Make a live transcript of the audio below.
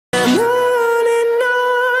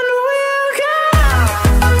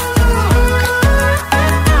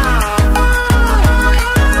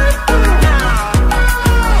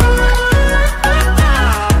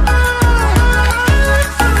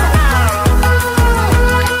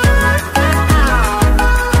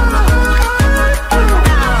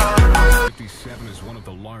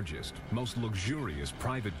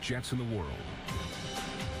private jets in the world.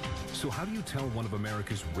 So how do you tell one of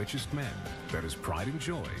America's richest men that his pride and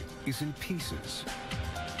joy is in pieces?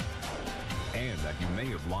 And that you may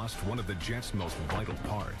have lost one of the jet's most vital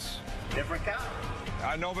parts. Different cow.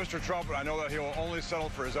 I know Mr. Trump, and I know that he will only settle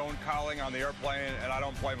for his own calling on the airplane, and I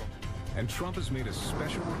don't blame him. And Trump has made a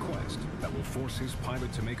special request that will force his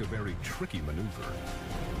pilot to make a very tricky maneuver.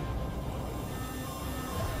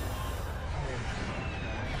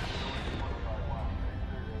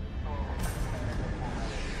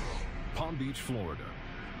 Palm Beach, Florida.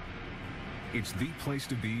 It's the place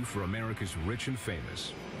to be for America's rich and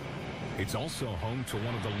famous. It's also home to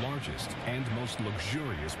one of the largest and most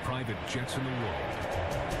luxurious private jets in the world.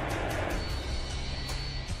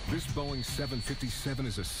 This Boeing 757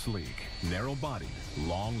 is a sleek, narrow-bodied,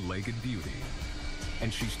 long-legged beauty.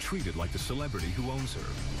 And she's treated like the celebrity who owns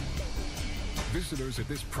her. Visitors at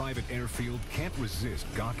this private airfield can't resist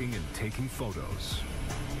gawking and taking photos.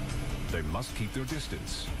 They must keep their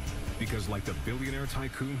distance, because like the billionaire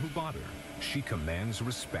tycoon who bought her, she commands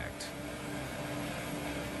respect.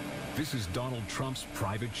 This is Donald Trump's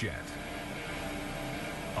private jet.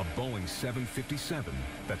 A Boeing 757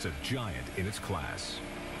 that's a giant in its class.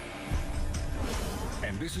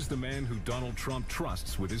 And this is the man who Donald Trump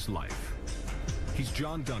trusts with his life. He's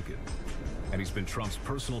John Duncan, and he's been Trump's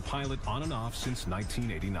personal pilot on and off since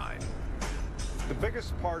 1989. The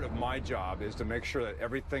biggest part of my job is to make sure that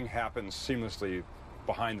everything happens seamlessly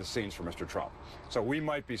behind the scenes for Mr. Trump. So we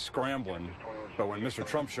might be scrambling, but when Mr.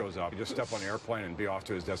 Trump shows up, you just step on the airplane and be off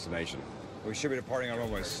to his destination. We should be departing on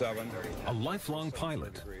runway 7. A lifelong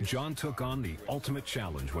pilot, John took on the ultimate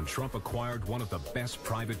challenge when Trump acquired one of the best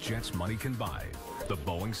private jets money can buy, the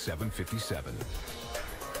Boeing 757.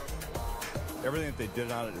 Everything that they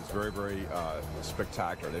did on it is very, very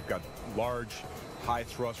spectacular. They've got large,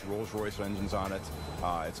 high-thrust Rolls-Royce engines on it.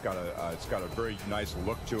 It's got a very nice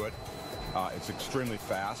look to it. It's extremely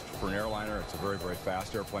fast for an airliner. It's a very, very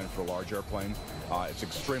fast airplane for a large airplane. It's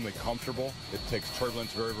extremely comfortable. It takes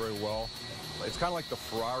turbulence very, very well. It's kind of like the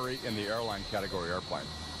Ferrari in the airline category airplane.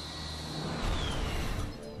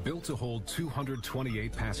 Built to hold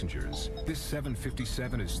 228 passengers, this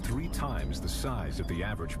 757 is 3 times the size of the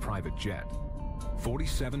average private jet.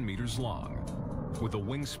 47 meters long, with a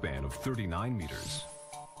wingspan of 39 meters.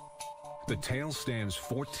 The tail stands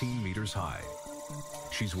 14 meters high.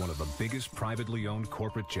 She's one of the biggest privately owned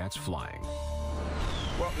corporate jets flying.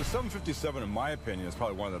 Well, the 757, in my opinion, is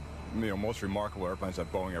probably one of the most remarkable airplanes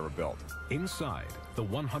that Boeing ever built. Inside, the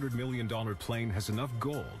 $100 million plane has enough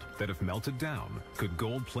gold that if melted down, could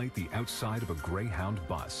gold plate the outside of a Greyhound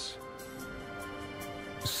bus.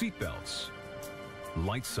 Seatbelts,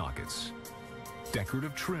 light sockets,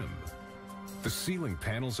 decorative trim. The ceiling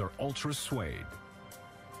panels are ultra suede.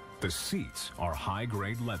 The seats are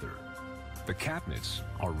high-grade leather. The cabinets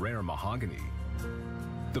are rare mahogany.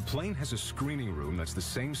 The plane has a screening room that's the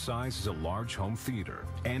same size as a large home theater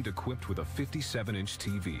and equipped with a 57-inch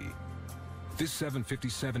TV. This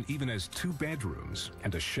 757 even has 2 bedrooms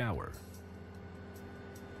and a shower.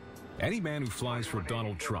 Any man who flies for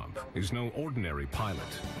Donald Trump is no ordinary pilot.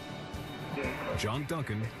 John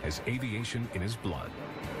Duncan has aviation in his blood.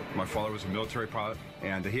 My father was a military pilot,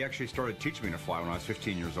 and he actually started teaching me to fly when I was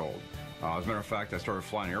 15 years old. As a matter of fact, I started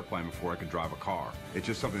flying an airplane before I could drive a car. It's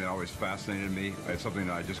just something that always fascinated me. It's something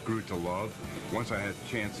that I just grew to love. Once I had a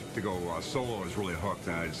chance to go solo, I was really hooked,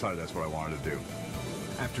 and I decided that's what I wanted to do.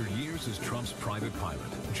 After years as Trump's private pilot,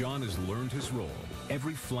 John has learned his role.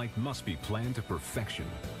 Every flight must be planned to perfection.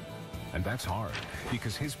 And that's hard,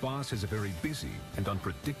 because his boss has a very busy and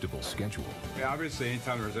unpredictable schedule. Yeah, obviously,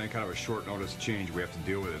 anytime there's any kind of a short notice change, we have to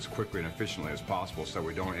deal with it as quickly and efficiently as possible so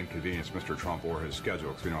we don't inconvenience Mr. Trump or his schedule,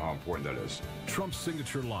 because we know how important that is. Trump's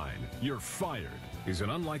signature line, "You're fired," is an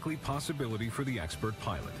unlikely possibility for the expert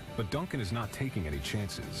pilot. But Duncan is not taking any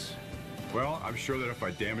chances. Well, I'm sure that if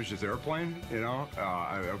I damaged his airplane,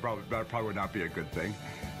 that probably would not be a good thing.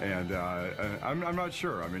 And I'm not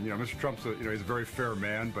sure. I mean, Mr. Trump's, he's a very fair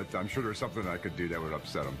man, but I'm sure there's something I could do that would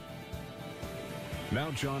upset him.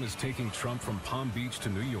 Now John is taking Trump from Palm Beach to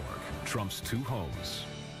New York, Trump's 2 homes.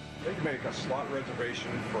 They can make a slot reservation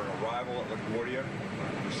for an arrival at LaGuardia,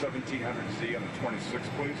 1700Z on the 26th,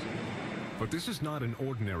 please. But this is not an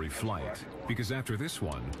ordinary flight, because after this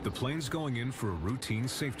one, the plane's going in for a routine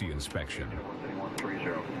safety inspection.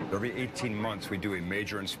 Every 18 months, we do a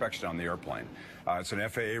major inspection on the airplane. It's an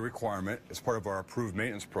FAA requirement. It's part of our approved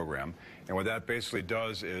maintenance program. And what that basically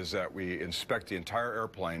does is that we inspect the entire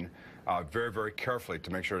airplane very, very carefully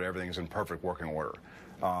to make sure that everything is in perfect working order.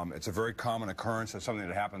 It's a very common occurrence. It's something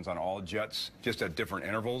that happens on all jets, just at different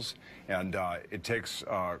intervals. And it takes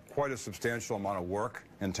quite a substantial amount of work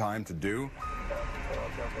and time to do.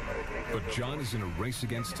 But John is in a race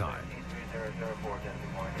against time.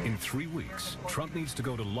 In 3 weeks, Trump needs to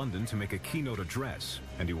go to London to make a keynote address,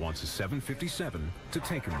 and he wants a 757 to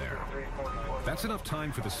take him there. That's enough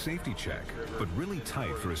time for the safety check, but really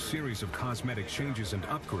tight for a series of cosmetic changes and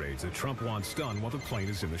upgrades that Trump wants done while the plane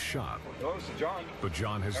is in the shop. Hello, this is John. But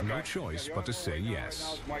John has no choice but to say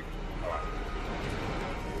yes.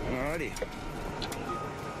 Alrighty.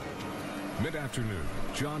 Mid-afternoon,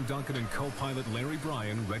 John Duncan and co-pilot Larry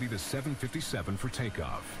Bryan ready the 757 for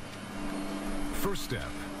takeoff. First step,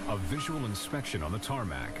 a visual inspection on the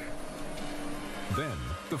tarmac. Then,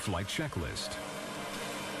 the flight checklist.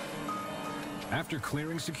 After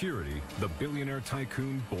clearing security, the billionaire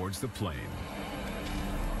tycoon boards the plane.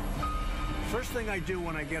 First thing I do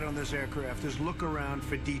when I get on this aircraft is look around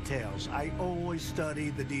for details. I always study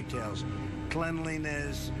the details.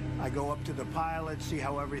 Cleanliness, I go up to the pilot, see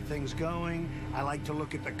how everything's going. I like to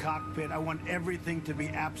look at the cockpit. I want everything to be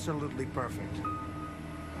absolutely perfect.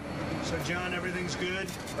 So, John, everything's good?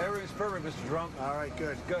 Everything's perfect, Mr. Trump. All right,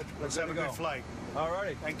 good. Good. Let's have a good flight. All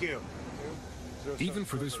righty. Thank you. Even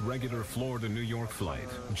for this regular Florida-New York flight,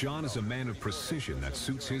 John is a man of precision that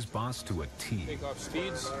suits his boss to a T. Takeoff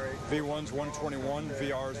speeds. V1's 121,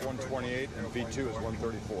 VR is 128, and V2 is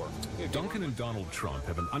 134. Duncan and Donald Trump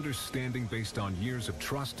have an understanding based on years of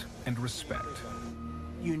trust and respect.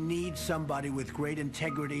 You need somebody with great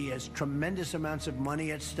integrity, has tremendous amounts of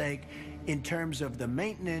money at stake in terms of the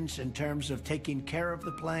maintenance, in terms of taking care of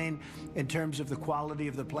the plane, in terms of the quality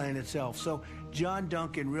of the plane itself. So John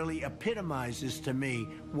Duncan really epitomizes to me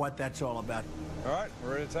what that's all about. All right,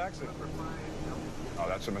 we're ready to taxi.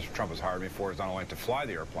 That's what Mr. Trump has hired me for, is not only to fly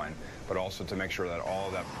the airplane, but also to make sure that all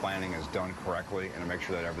of that planning is done correctly and to make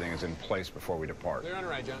sure that everything is in place before we depart. Clear on the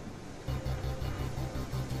right, John.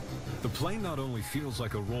 The plane not only feels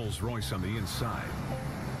like a Rolls-Royce on the inside,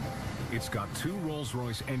 it's got 2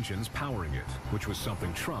 Rolls-Royce engines powering it, which was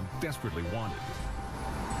something Trump desperately wanted.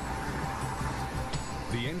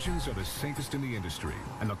 The engines are the safest in the industry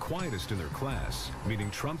and the quietest in their class, meaning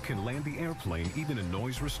Trump can land the airplane even in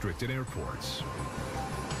noise-restricted airports.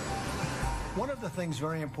 One of the things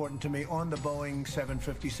very important to me on the Boeing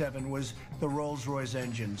 757 was the Rolls-Royce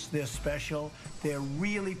engines. They're special, they're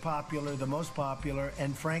really popular, the most popular,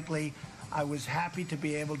 and frankly, I was happy to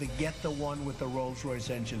be able to get the one with the Rolls-Royce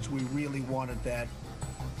engines. We really wanted that.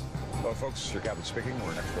 Hello, folks. Your captain speaking.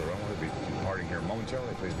 We're next to the runway. We'll be departing here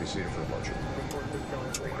momentarily. Please be seated for departure.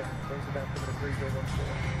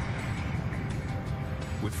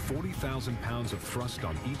 With 40,000 pounds of thrust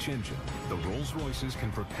on each engine, the Rolls-Royces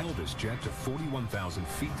can propel this jet to 41,000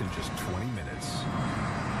 feet in just 20 minutes.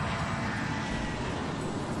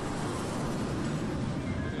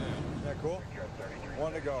 Isn't that cool?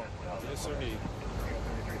 One to go. Yes, sir, indeed.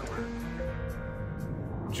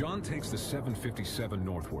 John takes the 757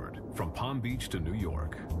 northward from Palm Beach to New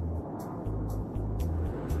York.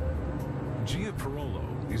 Gia Parolo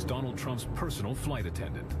is Donald Trump's personal flight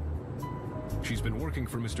attendant. She's been working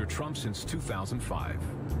for Mr. Trump since 2005.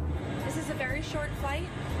 This is a very short flight,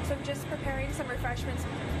 so I'm just preparing some refreshments.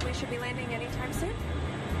 We should be landing anytime soon.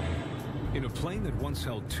 In a plane that once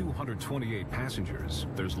held 228 passengers,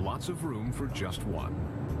 there's lots of room for just one.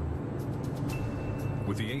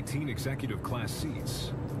 With the 18 executive class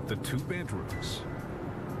seats, the 2 bedrooms,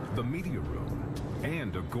 the media room,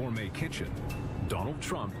 and a gourmet kitchen, Donald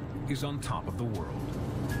Trump is on top of the world.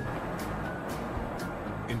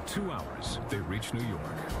 In 2 hours, they reach New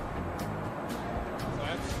York.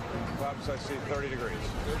 Flaps. Flaps, I see 30 degrees.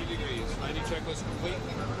 30 degrees. Landing checklist complete.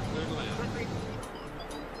 Clear to land.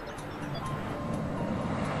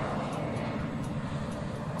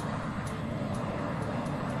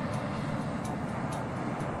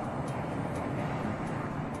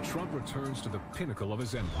 Trump returns to the pinnacle of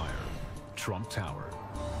his empire, Trump Tower.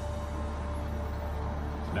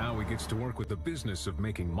 Now he gets to work with the business of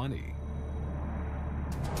making money,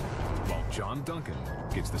 while John Duncan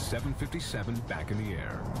gets the 757 back in the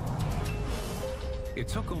air. It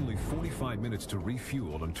took only 45 minutes to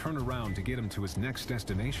refuel and turn around to get him to his next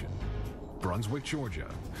destination, Brunswick, Georgia,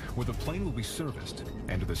 where the plane will be serviced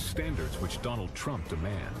and to the standards which Donald Trump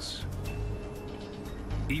demands.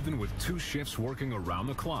 Even with 2 shifts working around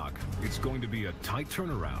the clock, it's going to be a tight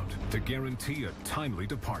turnaround to guarantee a timely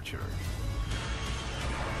departure.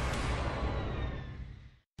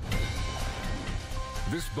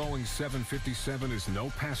 This Boeing 757 is no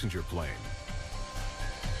passenger plane.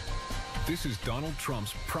 This is Donald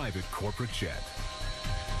Trump's private corporate jet.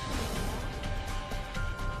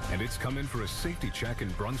 And it's come in for a safety check in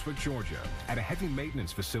Brunswick, Georgia, at a heavy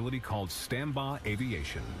maintenance facility called Standby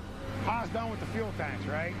Aviation. Pa's done with the fuel tanks,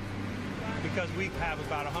 right? because we have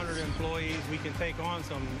about 100 employees. We can take on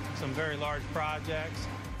some very large projects.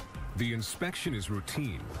 The inspection is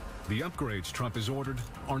routine. The upgrades Trump has ordered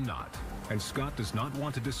are not. And Scott does not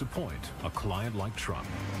want to disappoint a client like Trump.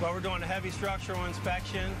 Well, we're doing a heavy structural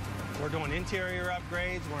inspection. We're doing interior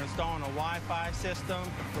upgrades. We're installing a Wi-Fi system.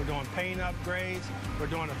 We're doing paint upgrades. We're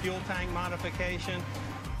doing a fuel tank modification.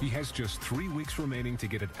 He has just 3 weeks remaining to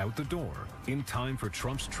get it out the door in time for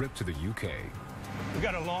Trump's trip to the UK. We've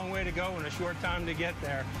got a long way to go and a short time to get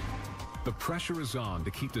there. The pressure is on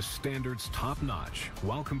to keep the standards top-notch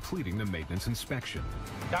while completing the maintenance inspection.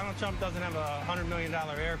 Donald Trump doesn't have a $100 million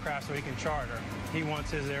aircraft so he can charter. He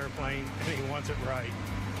wants his airplane, and he wants it right.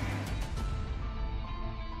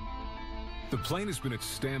 The plane has been at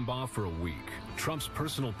standby for a week. Trump's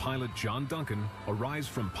personal pilot, John Duncan, arrives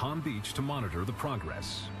from Palm Beach to monitor the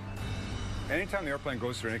progress. Anytime the airplane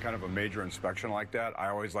goes through any kind of a major inspection like that, I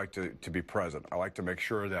always like to be present. I like to make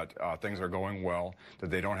sure that things are going well,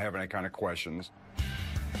 that they don't have any kind of questions.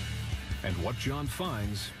 And what John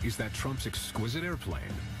finds is that Trump's exquisite airplane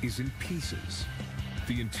is in pieces.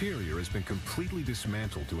 The interior has been completely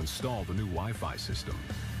dismantled to install the new Wi-Fi system.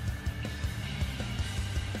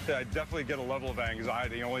 I definitely get a level of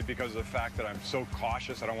anxiety only because of the fact that I'm so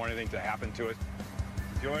cautious. I don't want anything to happen to it.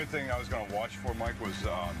 The only thing I was going to watch for, Mike, was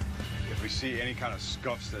if we see any kind of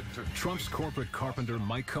scuffs that took... Trump's corporate carpenter,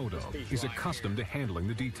 Mike Cotto, is accustomed to handling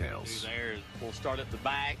the details. We'll start at the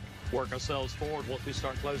back, work ourselves forward once we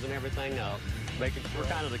start closing everything up. We're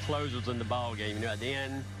kind of the closers in the ball game. You know, at the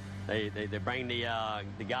end, they bring the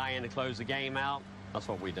guy in to close the game out. That's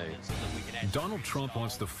what we do. Donald Trump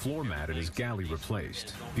wants the floor mat at his galley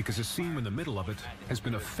replaced because a seam in the middle of it has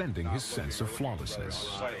been offending his sense of flawlessness.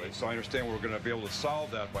 So I understand we're going to be able to solve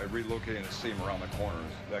that by relocating the seam around the corners.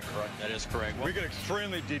 Is that correct? That is correct. We get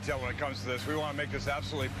extremely detailed when it comes to this. We want to make this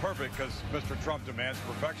absolutely perfect because Mr. Trump demands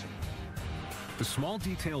perfection. The small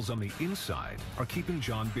details on the inside are keeping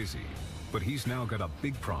John busy, but he's now got a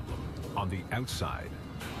big problem on the outside.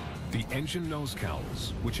 The engine nose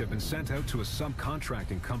cowls, which have been sent out to a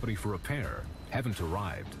subcontracting company for repair, haven't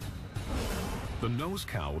arrived. The nose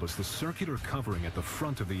cowl is the circular covering at the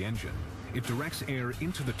front of the engine. It directs air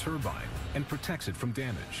into the turbine and protects it from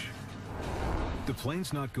damage. The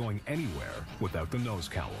plane's not going anywhere without the nose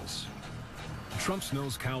cowls. Trump's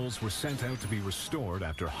nose cowls were sent out to be restored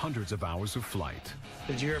after hundreds of hours of flight.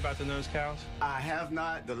 Did you hear about the nose cowls? I have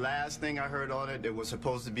not. The last thing I heard on it was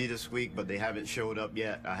supposed to be this week, but they haven't showed up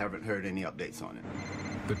yet. I haven't heard any updates on it.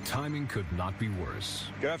 The timing could not be worse.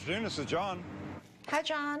 Good afternoon, this is John. Hi,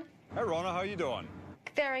 John. Hi, Rona. How you doing?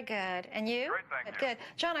 Very good. And you? Great, thank you. Good.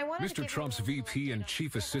 John, I wanted to Mr. Trump's VP and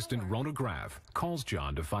Chief Assistant Rona Graff calls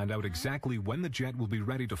John to find out exactly when the jet will be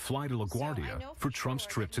ready to fly to LaGuardia for Trump's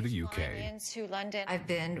trip to the UK. Into London. I've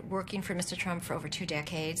been working for Mr. Trump for over 2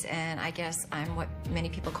 decades, and I guess I'm what many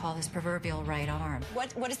people call his proverbial right arm.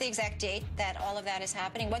 What is the exact date that all of that is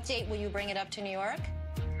happening? What date will you bring it up to New York?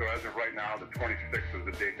 So as of right now, the 26th is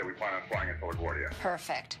the date that we plan on flying into LaGuardia.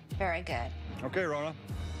 Perfect. Very good. Okay, Rona.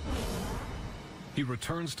 He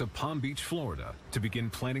returns to Palm Beach, Florida, to begin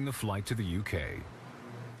planning the flight to the UK.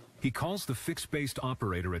 He calls the fixed-based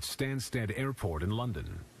operator at Stansted Airport in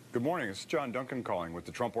London. Good morning. It's John Duncan calling with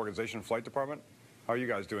the Trump Organization Flight Department. How are you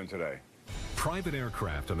guys doing today? Private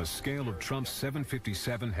aircraft on the scale of Trump's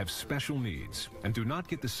 757 have special needs and do not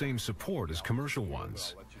get the same support as commercial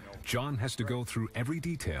ones. John has to go through every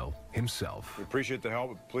detail himself. We appreciate the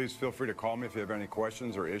help. Please feel free to call me if you have any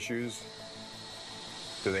questions or issues.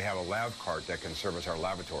 Do they have a lav cart that can service our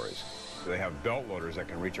lavatories? Do they have belt loaders that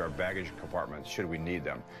can reach our baggage compartments should we need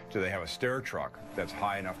them? Do they have a stair truck that's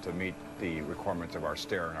high enough to meet the requirements of our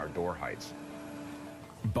stair and our door heights?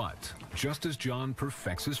 But just as John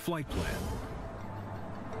perfects his flight plan,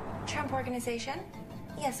 Trump Organization?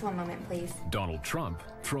 Yes, one moment, please. Donald Trump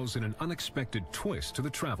throws in an unexpected twist to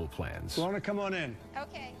the travel plans. Rona, come on in.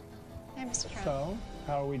 Okay. Hi, Mr. Trump. So,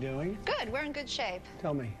 how are we doing? Good. We're in good shape.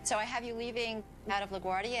 Tell me. So I have you leaving out of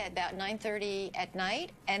LaGuardia at about 9:30 at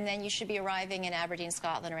night, and then you should be arriving in Aberdeen,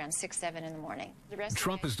 Scotland around 6, 7 in the morning.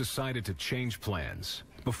 Trump has decided to change plans.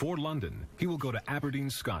 Before London, he will go to Aberdeen,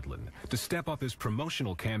 Scotland, to step up his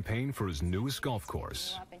promotional campaign for his newest golf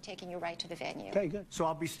course. Up and taking you right to the venue. Okay, good. So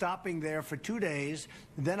I'll be stopping there for 2 days.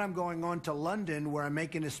 Then I'm going on to London, where I'm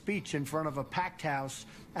making a speech in front of a packed house,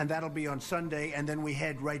 and that'll be on Sunday, and then we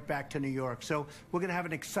head right back to New York. So we're going to have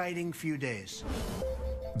an exciting few days.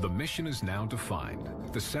 The mission is now defined.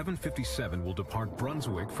 The 757 will depart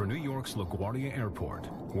Brunswick for New York's LaGuardia Airport,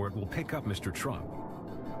 where it will pick up Mr. Trump.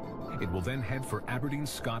 It will then head for Aberdeen,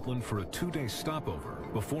 Scotland for a 2-day stopover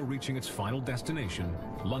before reaching its final destination,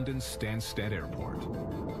 London's Stansted Airport.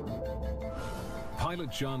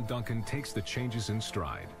 Pilot John Duncan takes the changes in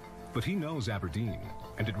stride, but he knows Aberdeen,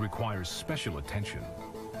 and it requires special attention.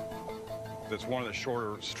 It's one of the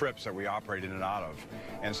shorter strips that we operate in and out of.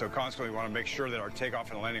 And so consequently, we want to make sure that our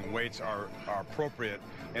takeoff and landing weights are appropriate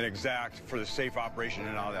and exact for the safe operation in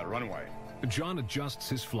and out of that runway. John adjusts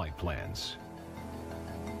his flight plans.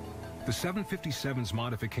 The 757's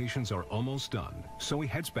modifications are almost done, so he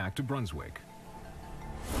heads back to Brunswick.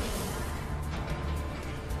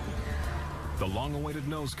 The long-awaited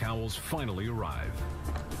nose cowls finally arrive.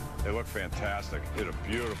 They look fantastic. Did a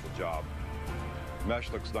beautiful job.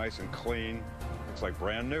 Mesh looks nice and clean. Looks like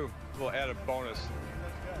brand new. A little added bonus.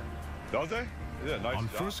 Don't they? Yeah, nice On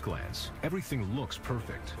job. first glance, everything looks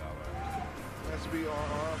perfect.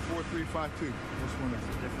 SBRR 4352. This one is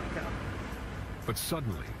a different count. But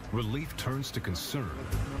suddenly, relief turns to concern.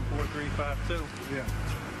 4352. Yeah.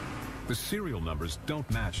 The serial numbers don't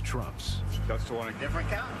match Trump's. That's the one. Different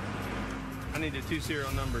count. I need the 2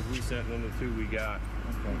 serial numbers we sent and then the 2 we got.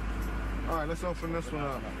 Okay. All right, let's open this one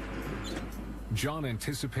up. John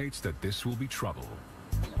anticipates that this will be trouble.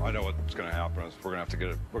 I know what's going to happen is we're going to have to get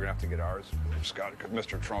it. We're going to have to get ours. Scott,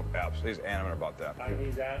 Mr. Trump, he's adamant about that. I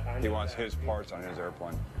need that. He wants his parts on his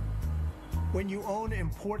airplane. When you own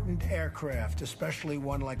important aircraft, especially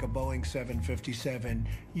one like a Boeing 757,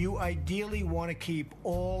 you ideally want to keep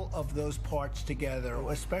all of those parts together,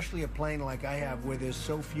 especially a plane like I have where there's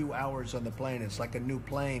so few hours on the plane. It's like a new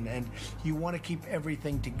plane, and you want to keep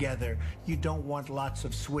everything together. You don't want lots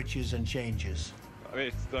of switches and changes.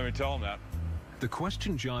 Let me tell him that. The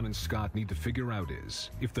question John and Scott need to figure out is,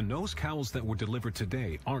 if the nose cowls that were delivered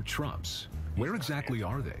today aren't Trump's, where exactly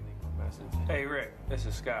are they? Hey Rick, this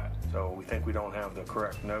is Scott. So we think we don't have the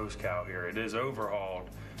correct nose cowl here. It is overhauled,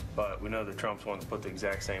 but we know the Trumps want to put the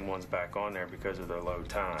exact same ones back on there because of their low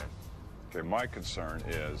time. Okay, my concern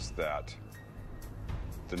is that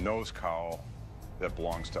the nose cowl that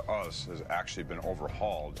belongs to us has actually been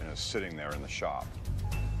overhauled and is sitting there in the shop.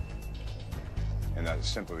 And that is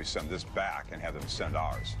simply we send this back and have them send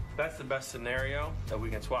ours. That's the best scenario, that we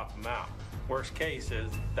can swap them out. Worst case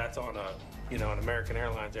is that's on an American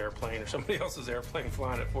Airlines airplane or somebody else's airplane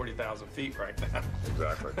flying at 40,000 feet right now.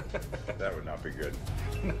 Exactly. That would not be good.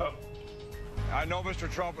 No. I know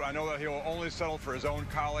Mr. Trump, and I know that he will only settle for his own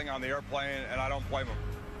cowling on the airplane, and I don't blame him.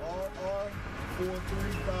 RR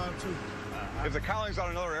 4352. If the cowling's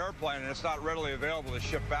on another airplane and it's not readily available to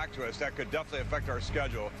ship back to us, that could definitely affect our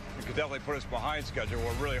schedule. It could definitely put us behind schedule.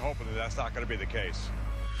 We're really hoping that that's not going to be the case.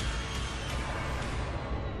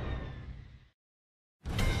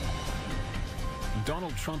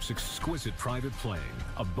 Donald Trump's exquisite private plane,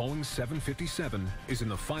 a Boeing 757, is in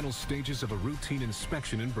the final stages of a routine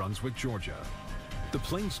inspection in Brunswick, Georgia. The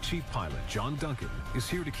plane's chief pilot, John Duncan, is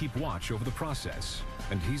here to keep watch over the process,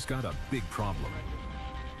 and he's got a big problem.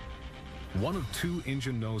 One of 2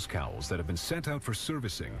 engine nose cowls that have been sent out for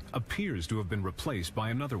servicing appears to have been replaced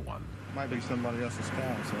by another one. Might be somebody else's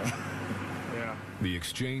cowl, so. Yeah. The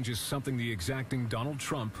exchange is something the exacting Donald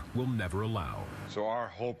Trump will never allow. So our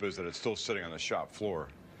hope is that it's still sitting on the shop floor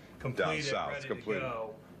down south. Ready to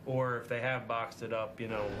go. Or if they have boxed it up,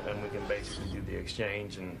 and we can basically do the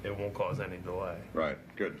exchange and it won't cause any delay. Right.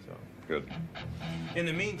 Good. So. Good. In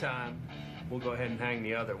the meantime, we'll go ahead and hang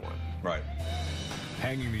the other one. Right.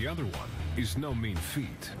 Hanging the other one is no mean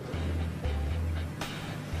feat.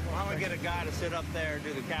 Well, how do we get a guy to sit up there and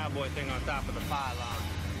do the cowboy thing on top of the pylon?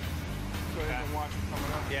 So you can watch it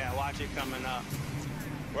coming up? Yeah, watch it coming up.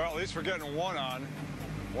 Well, at least we're getting 1 on.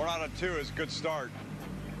 1 out of 2 is a good start.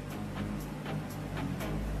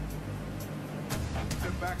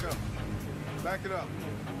 Back up. Back it up.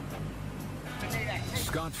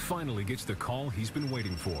 Scott finally gets the call he's been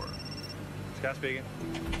waiting for. Scott speaking.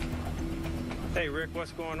 Hey, Rick,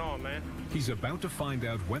 what's going on, man? He's about to find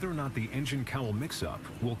out whether or not the engine cowl mix-up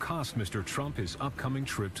will cost Mr. Trump his upcoming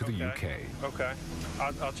trip to the UK. Okay.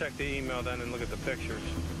 I'll check the email then and look at the pictures.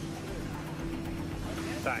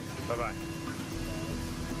 Thanks. Bye-bye.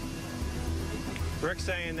 Rick's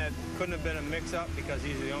saying that couldn't have been a mix-up because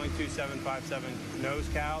these are the only 2 757 nose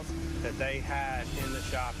cowls that they had in the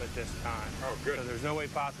shop at this time. Oh, good. So there's no way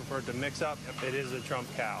possible for it to mix up. It is a Trump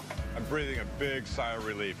cowl. I'm breathing a big sigh of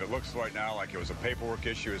relief. It looks right now like it was a paperwork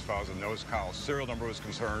issue as far as the nose cowl serial number was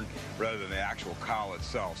concerned, rather than the actual cowl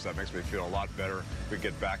itself. So that makes me feel a lot better. We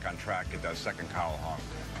get back on track, get that second cowl hung.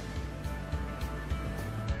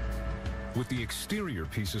 With the exterior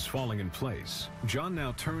pieces falling in place, John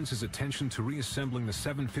now turns his attention to reassembling the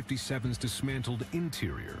 757's dismantled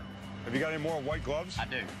interior. Have you got any more white gloves? I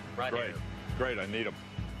do. Right Great. here. Great, I need them.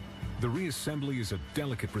 The reassembly is a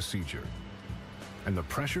delicate procedure, and the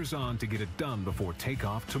pressure's on to get it done before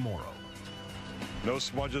takeoff tomorrow. No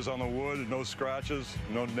smudges on the wood, no scratches,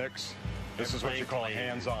 no nicks. This is what you call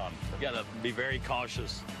hands-on. You gotta be very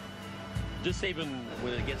cautious. Just even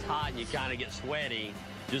when it gets hot and you kind of get sweaty,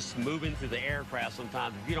 just moving through the aircraft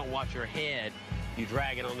sometimes, if you don't watch your head, you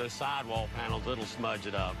drag it on those sidewall panels, it'll smudge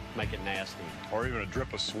it up, make it nasty. Or even a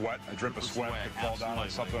drip of sweat. A drip of sweat could fall down on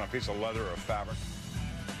something, on a piece of leather or fabric.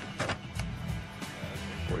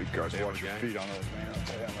 Boy, you guys watch your feet on it, man. I'll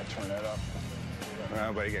tell you, I'm gonna turn that up.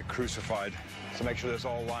 Everybody get crucified. So make sure this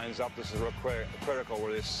all lines up. This is real critical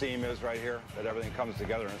where this seam is right here, that everything comes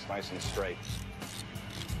together and it's nice and straight.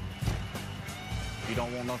 You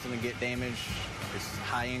don't want nothing to get damaged. It's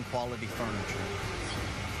high-end quality furniture,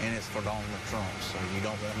 and it's for Donald Trump, so you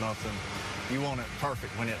don't want nothing. You want it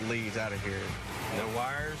perfect when it leaves out of here. No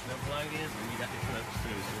wires, no plug-ins, and you got the clips too.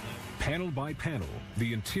 So Panel by panel,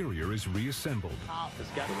 the interior is reassembled. it's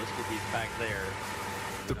got the list of these back there.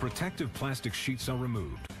 The protective plastic sheets are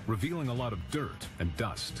removed, revealing a lot of dirt and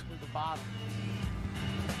dust. The bottom.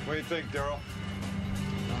 What do you think, Daryl?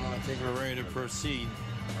 I think we're ready to proceed.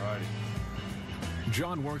 All righty.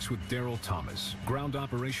 John works with Daryl Thomas, ground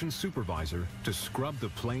operations supervisor, to scrub the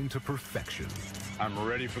plane to perfection. I'm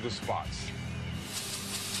ready for the spots.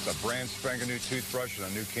 It's a brand spanking new toothbrush and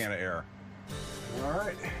a new can of air. All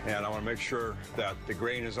right. And I want to make sure that the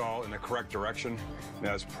grain is all in the correct direction and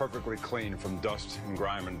that it's perfectly clean from dust and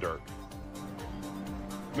grime and dirt.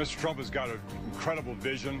 Mr. Trump has got an incredible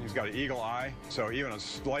vision. He's got an eagle eye, so even a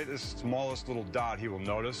slightest, smallest little dot he will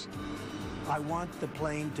notice. I want the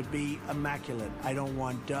plane to be immaculate. I don't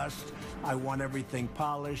want dust. I want everything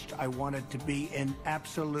polished. I want it to be in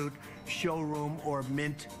absolute showroom or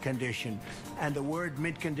mint condition. And the word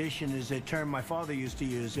mint condition is a term my father used to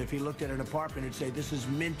use. If he looked at an apartment, he'd say, this is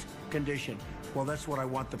mint condition. Well, that's what I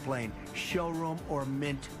want the plane. Showroom or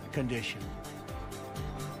mint condition.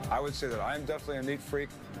 I would say that I'm definitely a neat freak.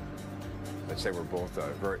 I'd say we're both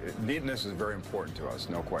neatness is very important to us,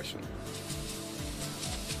 no question.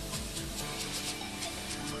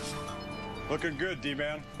 Looking good,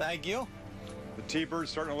 D-Man. Thank you. The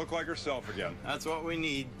T-Bird's starting to look like herself again. That's what we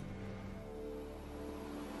need.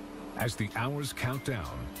 As the hours count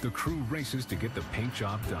down, the crew races to get the paint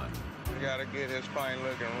job done. We gotta get his plane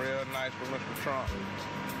looking real nice for Mr. Trump.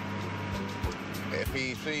 If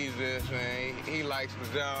he sees this and he likes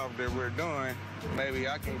the job that we're doing, maybe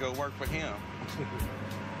I can go work for him.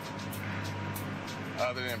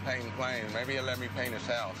 Other than painting planes, maybe he'll let me paint his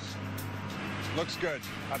house. Looks good.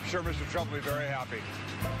 I'm sure Mr. Trump will be very happy.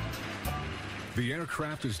 The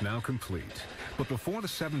aircraft is now complete, but before the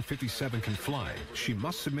 757 can fly, she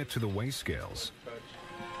must submit to the weigh scales.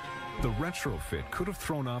 The retrofit could have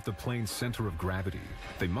thrown off the plane's center of gravity.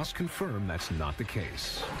 They must confirm that's not the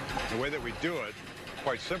case. The way that we do it,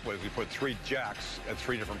 quite simply, is we put 3 jacks at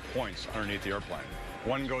 3 different points underneath the airplane.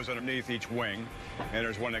 One goes underneath each wing, and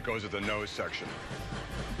there's one that goes at the nose section.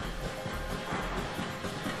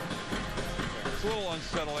 It's a little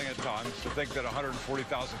unsettling at times to think that a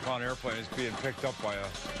 140,000-pound airplane is being picked up by a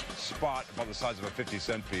spot about the size of a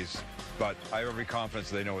 50-cent piece, but I have every confidence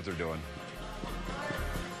they know what they're doing.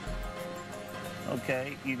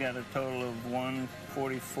 Okay, you got a total of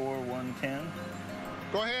 144, 110.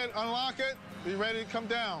 Go ahead, unlock it. Be ready to come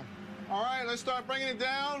down. All right, let's start bringing it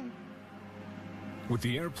down. With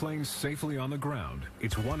the airplane safely on the ground,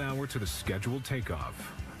 it's 1 hour to the scheduled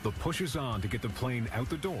takeoff. The push is on to get the plane out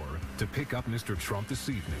the door to pick up Mr. Trump this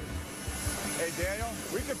evening. Hey, Daniel,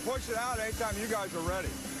 we can push it out anytime you guys are ready.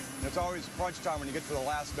 It's always crunch time when you get to the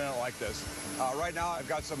last minute like this. Right now, I've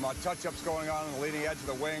got some touch-ups going on the leading edge of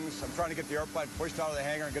the wings. I'm trying to get the airplane pushed out of the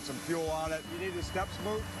hangar and get some fuel on it. You need the steps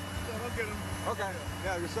moved? Yeah, I'll get him. Okay.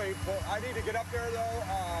 Yeah, you say, I need to get up there, though.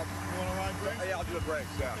 You want to ride brakes? Yeah, I'll do the brakes,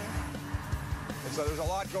 yeah. Okay. And so there's a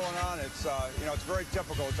lot going on. It's, you know, it's very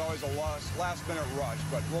typical. It's always a last-minute rush,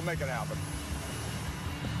 but we'll make it happen.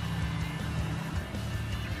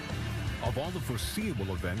 Of all the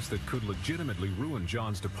foreseeable events that could legitimately ruin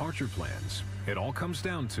John's departure plans, it all comes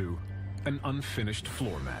down to an unfinished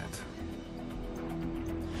floor mat.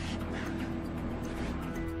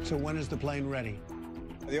 So when is the plane ready?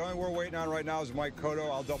 The only we're waiting on right now is Mike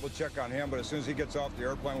Cotto. I'll double-check on him, but as soon as he gets off the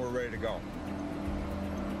airplane, we're ready to go.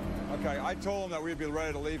 Okay, I told him that we'd be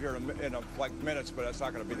ready to leave here in like minutes, but that's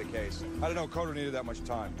not going to be the case. I didn't know Cotto needed that much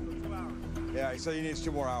time. 2 hours. Yeah, he said he needs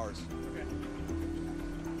 2 more hours. Okay.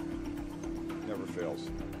 Never fails.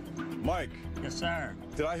 Mike. Yes, sir.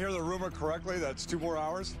 Did I hear the rumor correctly that it's 2 more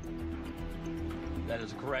hours? That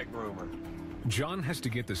is a correct rumor. John has to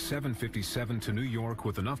get the 757 to New York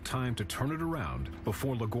with enough time to turn it around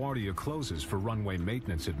before LaGuardia closes for runway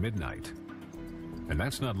maintenance at midnight. And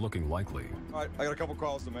that's not looking likely. All right, I got a couple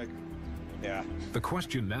calls to make. Yeah. The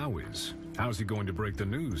question now is, how's he going to break the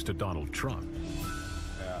news to Donald Trump?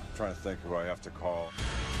 Yeah, I'm trying to think who I have to call.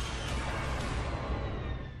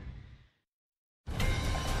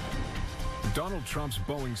 Donald Trump's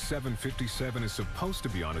Boeing 757 is supposed to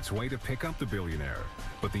be on its way to pick up the billionaire,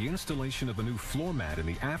 but the installation of the new floor mat in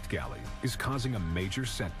the aft galley is causing a major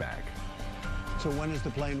setback. So when is the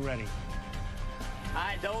plane ready?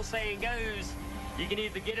 The old saying goes, you can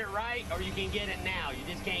either get it right or you can get it now.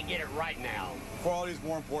 You just can't get it right now. Quality is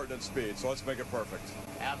more important than speed, so let's make it perfect.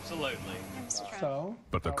 Absolutely. So?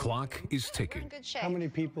 But the clock is ticking. Good shape. How many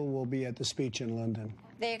people will be at the speech in London?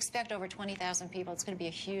 They expect over 20,000 people. It's going to be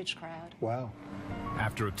a huge crowd. Wow.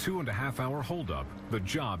 After a 2.5-hour holdup, the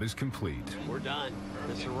job is complete. We're done.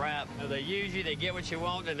 It's a wrap. They use you, they get what you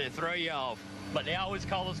want, and they throw you off. But they always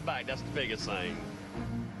call us back. That's the biggest thing.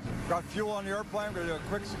 Got fuel on the airplane. We're going to do a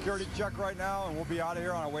quick security check right now, and we'll be out of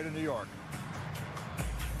here on our way to New York.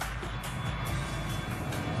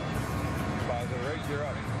 You're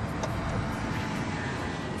up.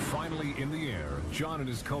 Finally in the air, John and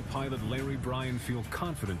his co-pilot Larry Bryan feel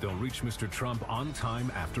confident they'll reach Mr. Trump on time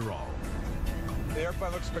after all. The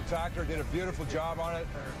airplane looks spectacular. Did a beautiful job on it.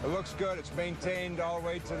 It looks good. It's maintained all the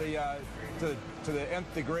way to the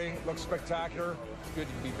nth degree. It looks spectacular. It's good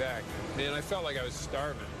to be back. Man, I felt like I was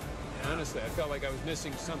starving. Honestly, I felt like I was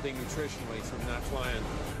missing something nutritionally from not flying.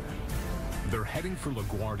 They're heading for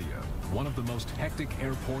LaGuardia, one of the most hectic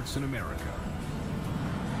airports in America,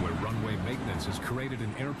 where runway maintenance has created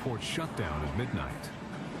an airport shutdown at midnight.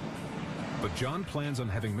 But John plans on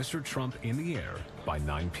having Mr. Trump in the air by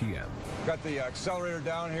 9 p.m. Got the accelerator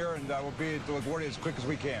down here, and we'll be at LaGuardia as quick as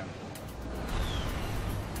we can.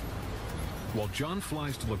 While John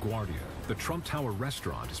flies to LaGuardia, the Trump Tower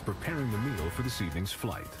restaurant is preparing the meal for this evening's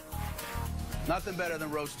flight. Nothing better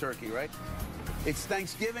than roast turkey, right? It's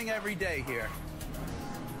Thanksgiving every day here.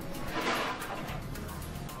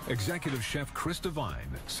 Executive Chef Chris Devine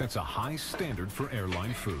sets a high standard for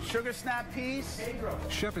airline food. Sugar snap peas.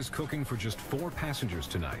 Chef is cooking for just 4 passengers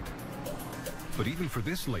tonight. But even for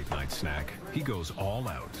this late-night snack, he goes all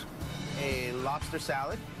out. A lobster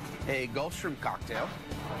salad, a Gulf shrimp cocktail,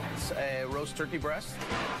 a roast turkey breast,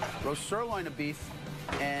 roast sirloin of beef,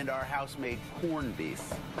 and our house-made corned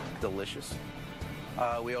beef. Delicious.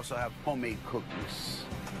 We also have homemade cookies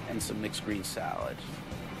and some mixed green salad.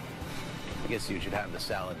 I guess you should have the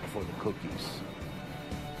salad before the cookies.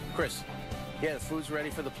 Chris, yeah, the food's ready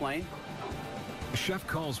for the plane? Chef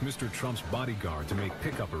calls Mr. Trump's bodyguard to make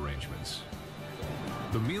pickup arrangements.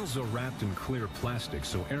 The meals are wrapped in clear plastic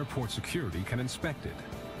so airport security can inspect it.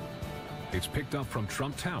 It's picked up from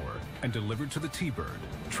Trump Tower and delivered to the T-Bird,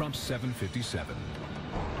 Trump's 757.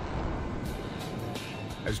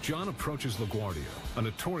 As John approaches LaGuardia, a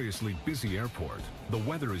notoriously busy airport, the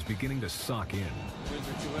weather is beginning to sock in. Winds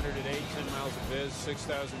are 208, 10 miles of biz,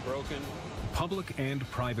 6,000 broken. Public and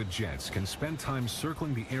private jets can spend time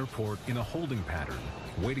circling the airport in a holding pattern,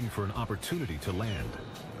 waiting for an opportunity to land.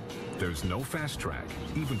 There's no fast track,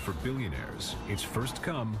 even for billionaires. It's first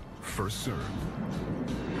come, first served.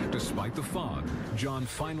 Despite the fog, John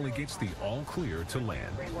finally gets the all clear to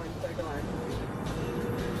land.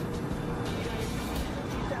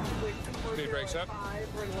 Speed brakes up.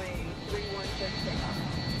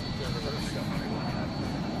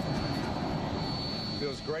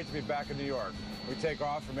 Feels great to be back in New York. We take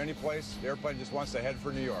off from any place. The airplane just wants to head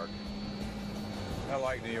for New York. I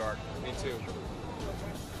like New York. Me too.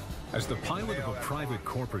 As the pilot of a private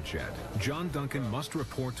corporate jet, John Duncan must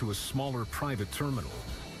report to a smaller private terminal.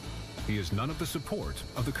 He has none of the support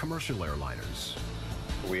of the commercial airliners.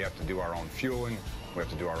 We have to do our own fueling. We have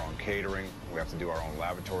to do our own catering. We have to do our own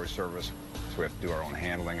lavatory service. So we have to do our own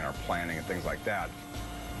handling and our planning and things like that.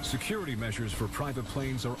 Security measures for private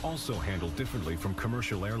planes are also handled differently from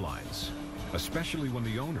commercial airlines, especially when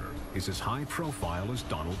the owner is as high profile as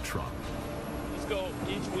Donald Trump. Just go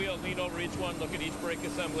each wheel, lean over each one, look at each brake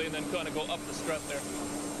assembly, and then kind of go up the strut there.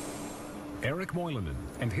 Eric Moylanen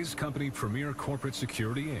and his company Premier Corporate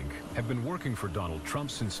Security, Inc. have been working for Donald Trump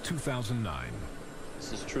since 2009.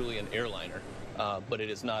 This is truly an airliner, but it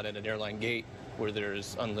is not at an airline gate where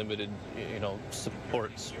there's unlimited,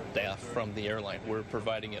 support staff from the airline. We're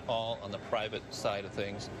providing it all on the private side of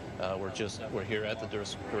things. We're here at the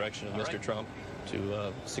direction of Mr. Trump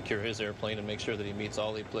to secure his airplane and make sure that he meets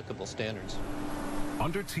all the applicable standards.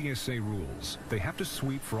 Under TSA rules, they have to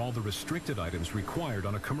sweep for all the restricted items required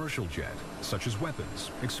on a commercial jet, such as weapons,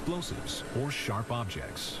 explosives, or sharp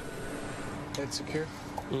objects. Head secure?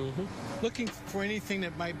 Mm-hmm. Looking for anything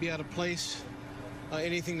that might be out of place,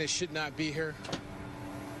 anything that should not be here.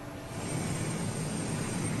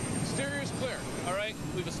 Exterior's clear. All right,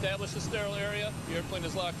 we've established the sterile area. The airplane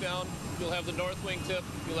is locked down. You'll have the north wing tip.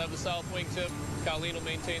 You'll have the south wing tip. Colleen will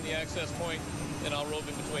maintain the access point, and I'll rove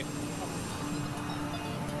in between.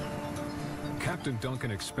 Captain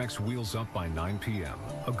Duncan expects wheels up by 9 p.m.,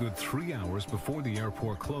 a good 3 hours before the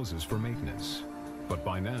airport closes for maintenance. But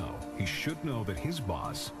by now, he should know that his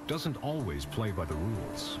boss doesn't always play by the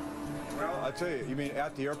rules. Well, I tell you mean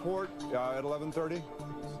at the airport at 11:30?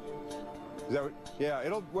 Is that what,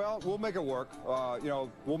 yeah, we'll make it work.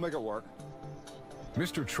 We'll make it work.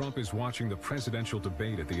 Mr. Trump is watching the presidential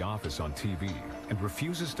debate at the office on TV and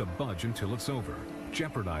refuses to budge until it's over,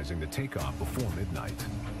 jeopardizing the takeoff before midnight.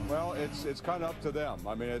 Well, it's kind of up to them.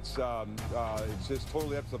 I mean, it's just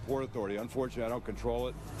totally up to the Port Authority. Unfortunately, I don't control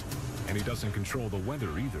it. And he doesn't control the weather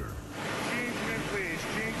either. Changeman, please.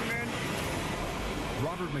 Changeman.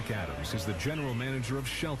 Robert McAdams is the general manager of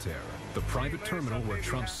Sheltair, the private terminal where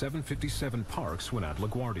Trump's 757 parks when at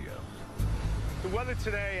LaGuardia. The weather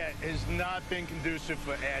today has not been conducive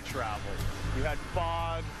for air travel. You had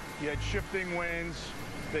fog, you had shifting winds,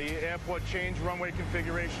 the airport changed runway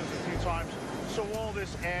configurations a few times, so all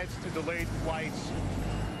this adds to delayed flights.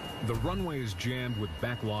 The runway is jammed with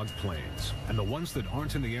backlogged planes, and the ones that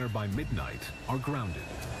aren't in the air by midnight are grounded.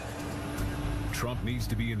 Trump needs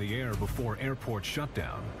to be in the air before airport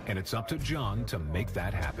shutdown, and it's up to John to make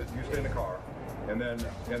that happen. You stay in the car, and then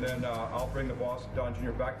I'll bring the boss, Don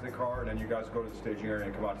Jr., back to the car, and then you guys go to the staging area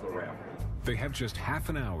and come out to the ramp. They have just half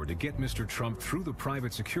an hour to get Mr. Trump through the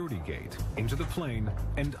private security gate, into the plane,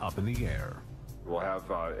 and up in the air. We'll have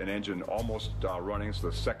an engine almost running, so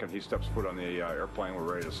the second he steps foot on the airplane,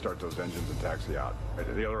 we're ready to start those engines and taxi out.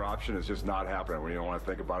 The other option is just not happening. We don't want to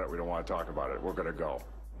think about it. We don't want to talk about it. We're going to go.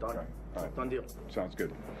 Done. Okay. All right. Done deal. Sounds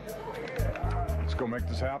good. Let's go make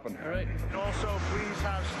this happen. All right. And also, please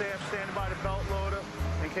have staff standing by the belt loader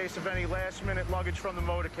in case of any last-minute luggage from the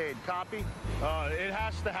motorcade. Copy? It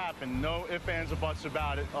has to happen. No ifs, ands, or buts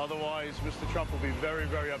about it. Otherwise, Mr. Trump will be very,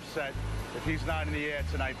 very upset if he's not in the air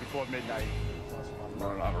tonight before midnight.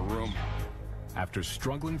 Running out of room. After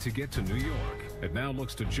struggling to get to New York, it now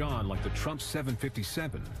looks to John like the Trump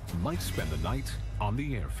 757 might spend the night on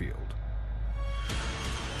the airfield.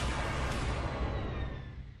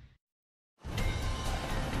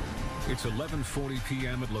 It's 11:40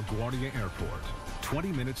 p.m. at LaGuardia Airport.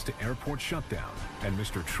 20 minutes to airport shutdown, and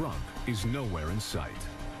Mr. Trump is nowhere in sight.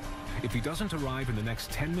 If he doesn't arrive in the next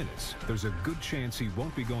 10 minutes, there's a good chance he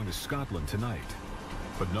won't be going to Scotland tonight.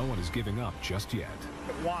 But no one is giving up just yet.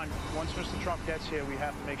 Once Mr. Trump gets here, we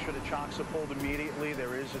have to make sure the chocks are pulled immediately.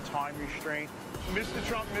 There is a time restraint. Mr.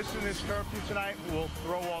 Trump missing this curfew tonight will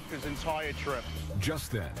throw off his entire trip.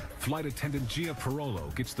 Just then, flight attendant Gia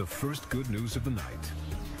Parolo gets the first good news of the night.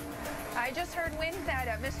 I just heard wind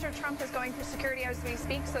that Mr. Trump is going through security as we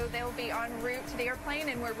speak, so they'll be en route to the airplane,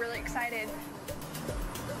 and we're really excited.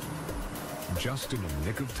 Just in the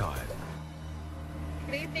nick of time.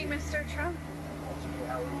 Good evening, Mr. Trump.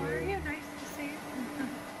 How are you? Nice to see you.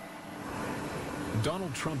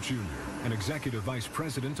 Donald Trump Jr., an executive vice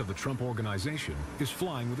president of the Trump Organization, is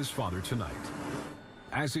flying with his father tonight,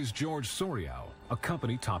 as is George Soriano, a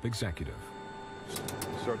company top executive.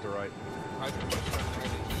 Start to right.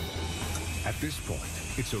 At this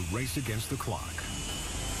point, it's a race against the clock. It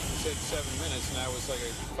said 7 minutes, and that was like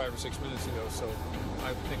 5 or 6 minutes ago, so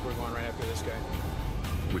I think we're going right after this guy.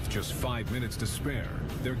 With just 5 minutes to spare,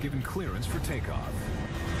 they're given clearance for takeoff.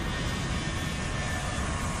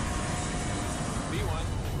 B1,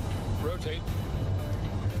 rotate.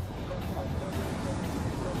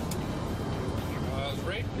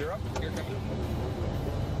 Great. You're up. Here comes it.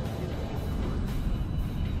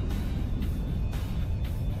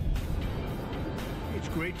 It's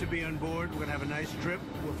great to be on board. We're going to have a nice trip.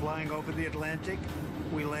 We're flying over the Atlantic.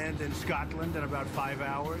 We land in Scotland in about 5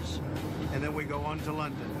 hours, and then we go on to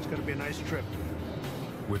London. It's going to be a nice trip.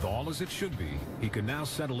 With all as it should be, he can now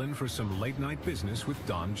settle in for some late-night business with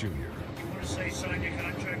Don Jr. You want to say sign your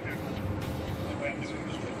contract there?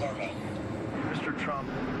 Mr. Trump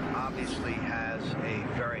obviously has a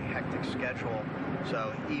very hectic schedule,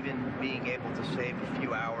 so even being able to save a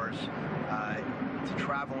few hours to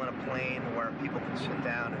travel in a plane where people can sit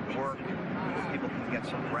down and work, people can get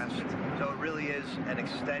some rest. So it really is an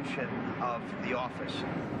extension of the office.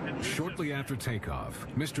 Shortly after takeoff,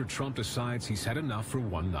 Mr. Trump decides he's had enough for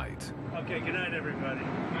one night. Okay, good night, everybody.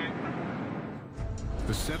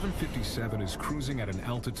 The 757 is cruising at an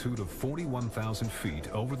altitude of 41,000 feet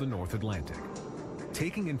over the North Atlantic.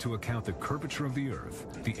 Taking into account the curvature of the Earth,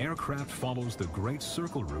 the aircraft follows the great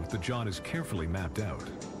circle route that John has carefully mapped out.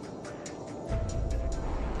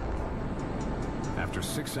 After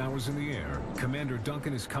 6 hours in the air, Commander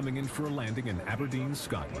Duncan is coming in for a landing in Aberdeen,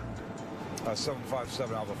 Scotland.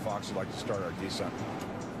 757 Alpha Fox would like to start our descent.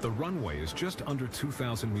 The runway is just under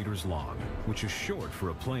 2,000 meters long, which is short for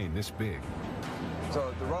a plane this big.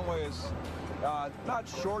 So the runway is not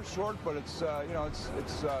short, but it's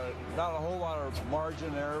it's not a whole lot of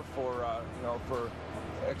margin there for for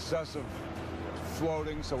excessive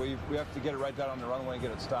floating. So we have to get it right down on the runway and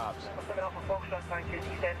get it stopped.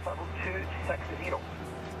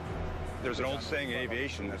 There's an old saying in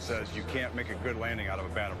aviation that says you can't make a good landing out of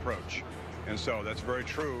a bad approach. And so that's very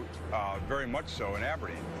true, very much so in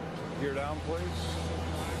Aberdeen. Gear down, please.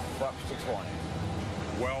 Flaps to 20.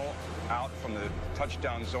 Well out from the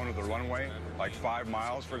touchdown zone of the runway, like 5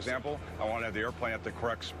 miles, for example, I want to have the airplane at the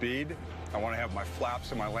correct speed. I want to have my flaps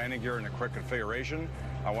and my landing gear in the correct configuration.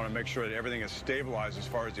 I want to make sure that everything is stabilized as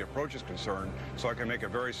far as the approach is concerned, so I can make a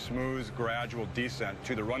very smooth, gradual descent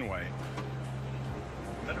to the runway.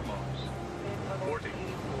 40,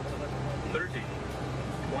 30,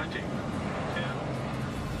 20, 10.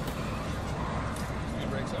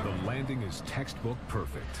 The landing is textbook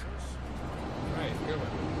perfect. All right, good one.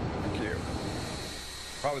 Thank you.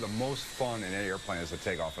 Probably the most fun in any airplane is the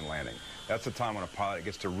takeoff and landing. That's the time when a pilot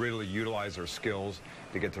gets to really utilize their skills,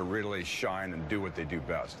 to get to really shine and do what they do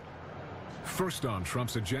best. First on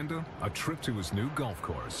Trump's agenda, a trip to his new golf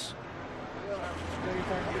course.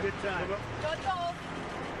 Good time.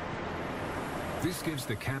 This gives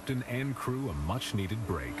the captain and crew a much-needed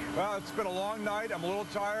break. Well, it's been a long night. I'm a little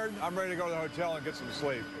tired. I'm ready to go to the hotel and get some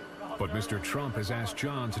sleep. But Mr. Trump has asked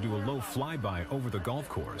John to do a low flyby over the golf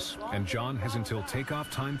course, and John has until takeoff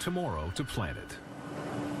time tomorrow to plan it.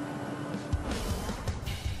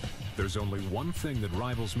 There's only one thing that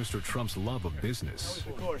rivals Mr. Trump's love of business.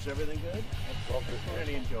 Of course, everything good?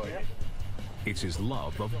 Really enjoyed it. It's his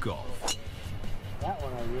love of golf. That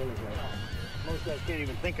one I really like. Most guys can't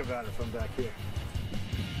even think about it from back here.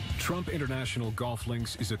 Trump International Golf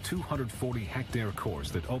Links is a 240-hectare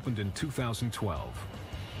course that opened in 2012,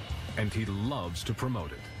 and he loves to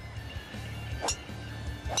promote it.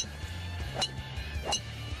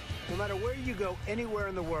 No matter where you go, anywhere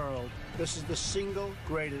in the world, this is the single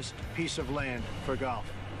greatest piece of land for golf.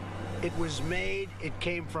 It was made, it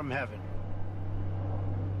came from heaven.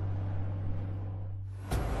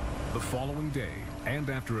 The following day, and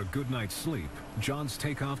after a good night's sleep, John's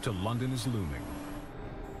takeoff to London is looming.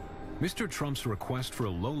 Mr. Trump's request for a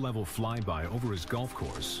low-level flyby over his golf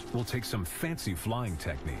course will take some fancy flying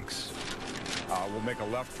techniques. We'll make a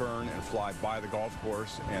left turn and fly by the golf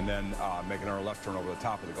course, and then make another left turn over the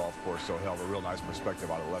top of the golf course, so he'll have a real nice perspective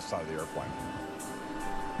out of the left side of the airplane.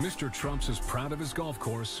 Mr. Trump's as proud of his golf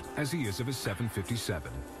course as he is of his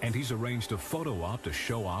 757, and he's arranged a photo op to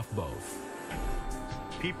show off both.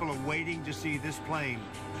 People are waiting to see this plane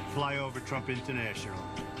fly over Trump International.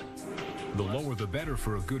 The lower the better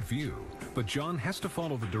for a good view, but John has to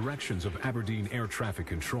follow the directions of Aberdeen Air Traffic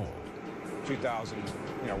Control. 2,000,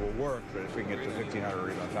 will work, but if we can get to 1,500 or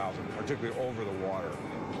even 1,000, particularly over the water,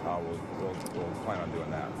 we'll plan on doing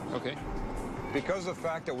that. Okay. Because of the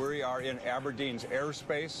fact that we are in Aberdeen's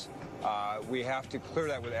airspace, we have to clear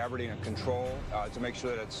that with Aberdeen Control to make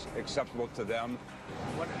sure that it's acceptable to them.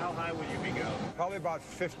 How high will you be going? Probably about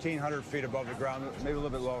 1,500 feet above the ground, maybe a little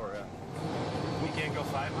bit lower, yeah. We can't go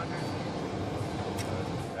 500?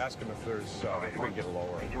 Ask him if there's, if we can get it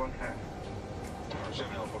lower.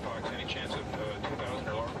 7 Alpha Fox, any chance of 2,000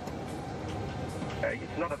 or lower?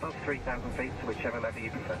 It's not above 3,000 feet, so whichever level you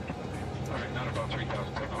prefer. All right, not above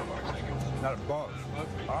 3,000, 7 Alpha Fox, thank you. Not above?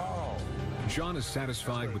 Oh. John is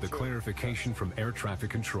satisfied with the clarification from Air Traffic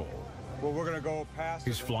Control. Well, we're going to go past...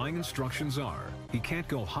 His flying instructions are, he can't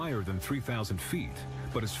go higher than 3,000 feet,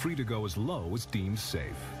 but is free to go as low as deemed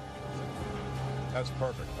safe. That's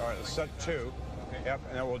perfect. All right, let's set 2. Yep,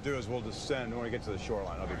 and then what we'll do is we'll descend when we get to the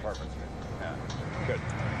shoreline. That'll be perfect. Yeah, good.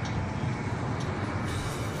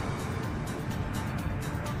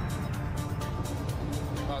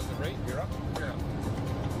 Positive rate. You're up. Yeah.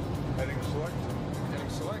 Heading select. Heading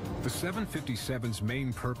select. The 757's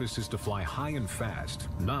main purpose is to fly high and fast,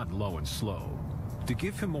 not low and slow. To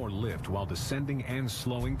give him more lift while descending and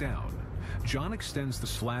slowing down, John extends the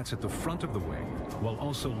slats at the front of the wing while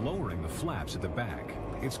also lowering the flaps at the back.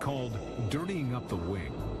 It's called dirtying up the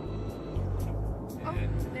wing. Oh,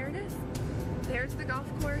 there it is. There's the golf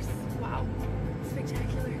course. Wow,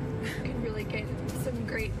 spectacular. And really get some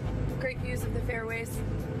great views of the fairways.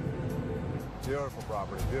 Beautiful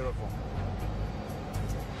property, beautiful.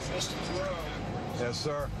 Systems low. Yes,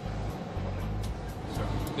 sir. So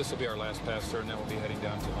this will be our last pass, sir, and then we'll be heading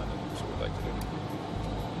down to London, which we'd like to do.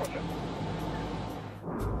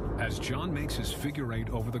 As John makes his figure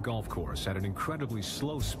 8 over the golf course at an incredibly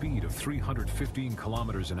slow speed of 315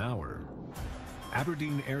 kilometers an hour,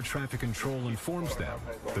 Aberdeen Air Traffic Control informs them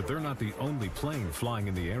that they're not the only plane flying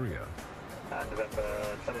in the area. November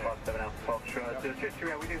 757 Alpha Foxtrot. Just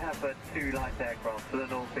around, we do have 2 light aircraft to the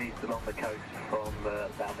northeast along the coast from the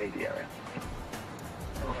Balmedy area.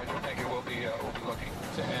 Thank you. We'll be looking.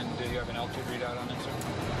 And you have an altitude readout on it, sir?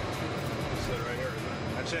 It's right here.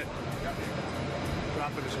 That's it. Yep.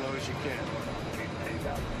 Drop it as low as you can.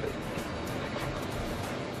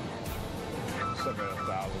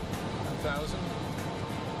 1,000.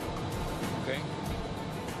 Okay.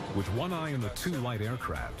 With one eye on the 2 light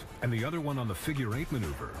aircraft and the other one on the figure 8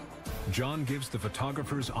 maneuver, John gives the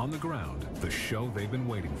photographers on the ground the show they've been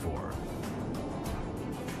waiting for.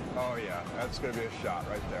 Oh yeah, that's going to be a shot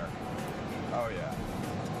right there. Oh yeah.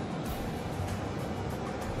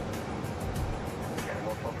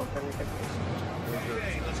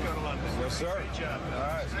 Okay, let's go to London. Yes, sir. Great job. All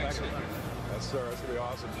right, thank you. Yes, sir. That's going to be an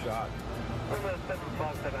awesome shot.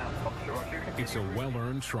 It's a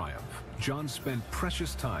well-earned triumph. John spent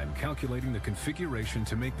precious time calculating the configuration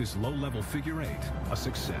to make this low-level figure 8 a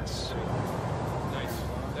success. Nice.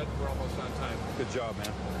 We're almost on time. Good job,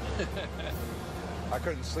 man. I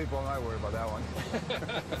couldn't sleep all night worried about that one.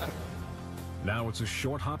 Now it's a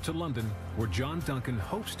short hop to London, where John Duncan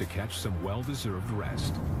hopes to catch some well-deserved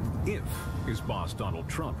rest, if his boss Donald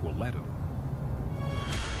Trump will let him.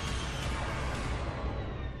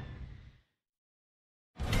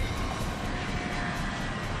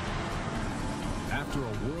 After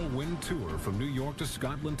a whirlwind tour from New York to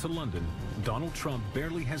Scotland to London, Donald Trump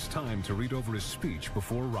barely has time to read over his speech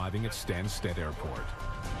before arriving at Stansted Airport.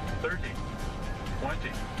 30, 20,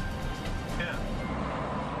 10.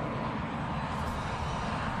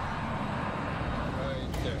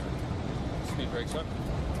 Right there. Speed brakes up.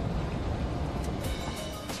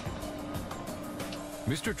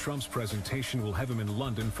 Mr. Trump's presentation will have him in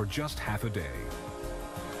London for just half a day.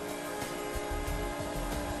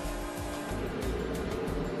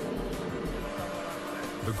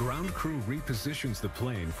 The ground crew repositions the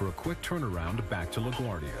plane for a quick turnaround back to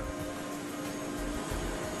LaGuardia.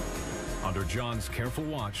 Under John's careful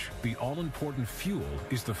watch, the all-important fuel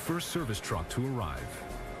is the first service truck to arrive.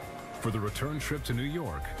 For the return trip to New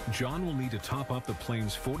York, John will need to top up the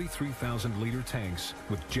plane's 43,000-liter tanks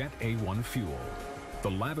with Jet A1 fuel.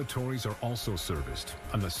 The lavatories are also serviced,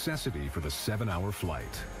 a necessity for the 7-hour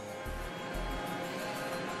flight.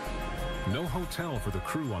 No hotel for the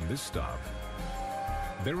crew on this stop.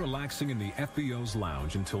 They're relaxing in the FBO's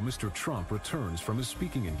lounge until Mr. Trump returns from his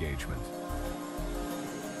speaking engagement.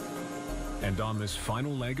 And on this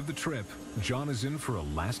final leg of the trip, John is in for a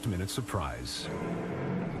last-minute surprise.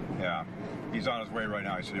 Yeah, he's on his way right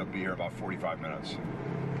now. He said he'll be here in about 45 minutes.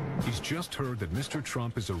 He's just heard that Mr.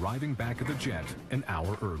 Trump is arriving back at the jet an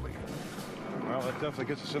hour early. Well, that definitely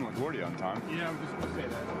gets us in LaGuardia on time. Yeah, I was just going to say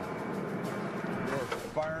that. We're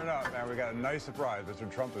firing up, man. We got a nice surprise. Mr.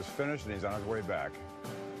 Trump is finished, and he's on his way back.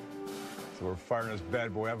 So we're firing this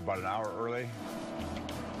bad boy up about an hour early.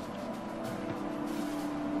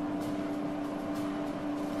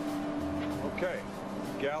 Okay,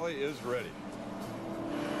 galley is ready.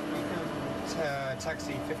 We can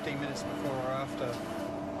taxi 15 minutes before or after.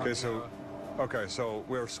 Okay, so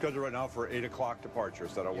we're scheduled right now for 8 o'clock departure.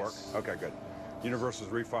 Does that work? Okay, good. Universal's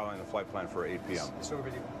refiling the flight plan for 8 p.m. It's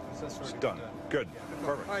already done. Good. Yeah.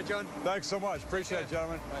 Perfect. All right, John. Thanks so much. Appreciate it,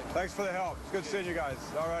 gentlemen. Thanks for the help. It's good seeing you guys.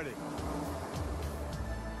 All righty.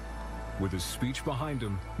 With his speech behind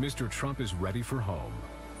him, Mr. Trump is ready for home.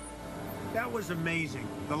 That was amazing.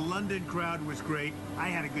 The London crowd was great. I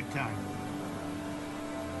had a good time.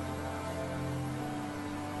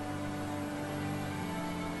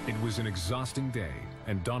 It was an exhausting day,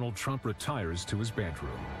 and Donald Trump retires to his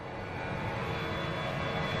bedroom.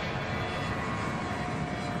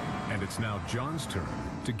 And it's now John's turn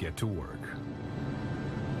to get to work.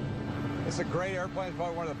 It's a great airplane. It's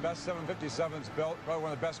probably one of the best 757s built, probably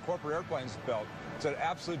one of the best corporate airplanes built. It's an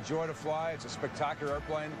absolute joy to fly. It's a spectacular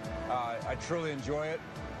airplane. I truly enjoy it.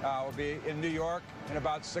 We'll be in New York in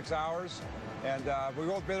about 6 hours, and we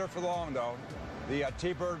won't be there for long, though. The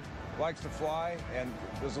T-Bird likes to fly, and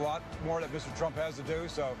there's a lot more that Mr. Trump has to do,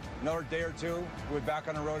 so another day or two, we'll be back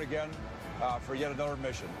on the road again for yet another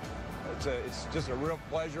mission. It's just a real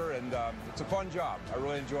pleasure, and it's a fun job. I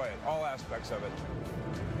really enjoy it, all aspects of it.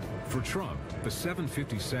 For Trump, the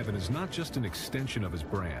 757 is not just an extension of his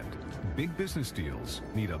brand. Big business deals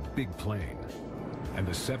need a big plane. And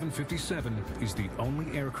the 757 is the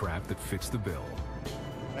only aircraft that fits the bill.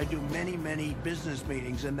 I do many, many business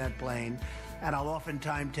meetings in that plane, and I'll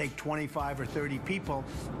oftentimes take 25 or 30 people.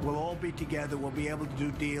 We'll all be together. We'll be able to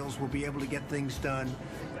do deals. We'll be able to get things done.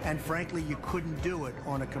 And frankly, you couldn't do it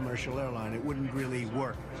on a commercial airline. It wouldn't really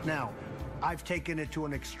work. Now, I've taken it to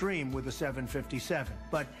an extreme with the 757,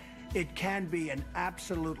 but it can be an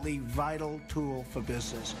absolutely vital tool for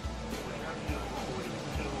business.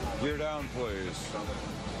 Gear down, please.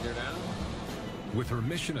 Gear down. With her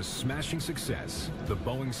mission a smashing success, the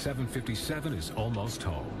Boeing 757 is almost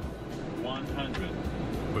home. 100.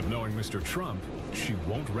 But knowing Mr. Trump, she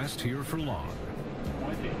won't rest here for long.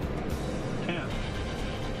 20. 10.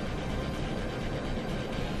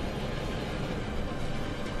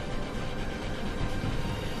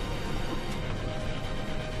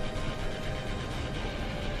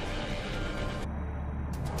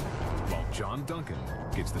 While John Duncan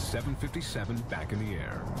gets the 757 back in the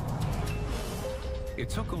air. It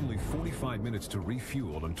took only 45 minutes to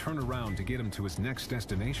refuel and turn around to get him to his next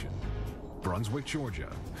destination, Brunswick, Georgia,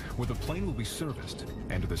 where the plane will be serviced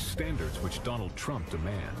and to the standards which Donald Trump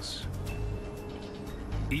demands.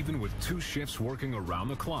 Even with 2 shifts working around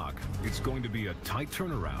the clock, it's going to be a tight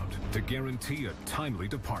turnaround to guarantee a timely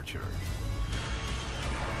departure.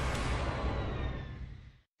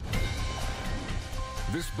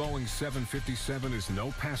 This Boeing 757 is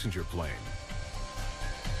no passenger plane.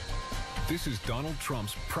 This is Donald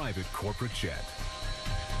Trump's private corporate jet.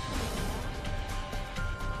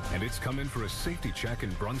 And it's come in for a safety check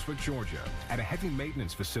in Brunswick, Georgia, at a heavy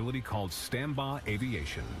maintenance facility called Stamba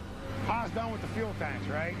Aviation. How's done with the fuel tanks,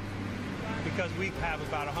 right? Because we have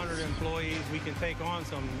about 100 employees, we can take on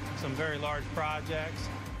some very large projects.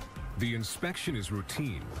 The inspection is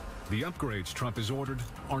routine. The upgrades Trump has ordered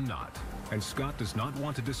are not. And Scott does not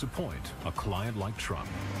want to disappoint a client like Trump.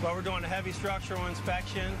 Well, we're doing a heavy structural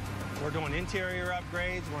inspection. We're doing interior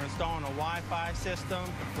upgrades. We're installing a Wi-Fi system.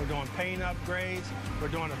 We're doing paint upgrades. We're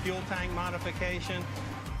doing a fuel tank modification.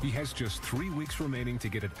 He has just 3 weeks remaining to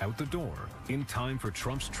get it out the door in time for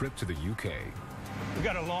Trump's trip to the UK. We've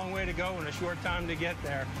got a long way to go and a short time to get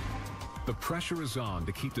there. The pressure is on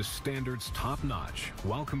to keep the standards top-notch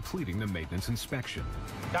while completing the maintenance inspection.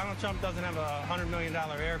 Donald Trump doesn't have a $100 million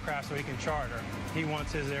aircraft so he can charter. He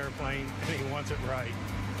wants his airplane, and he wants it right.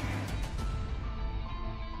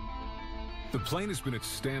 The plane has been at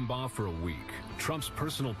standby for a week. Trump's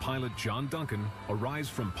personal pilot, John Duncan, arrives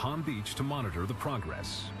from Palm Beach to monitor the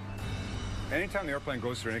progress. Anytime the airplane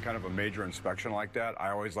goes through any kind of a major inspection like that, I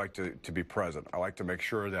always like to be present. I like to make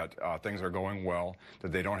sure that things are going well,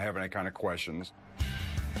 that they don't have any kind of questions.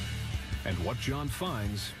 And what John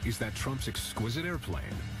finds is that Trump's exquisite airplane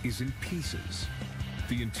is in pieces.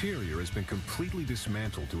 The interior has been completely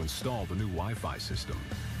dismantled to install the new Wi-Fi system.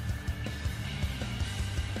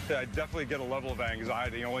 I definitely get a level of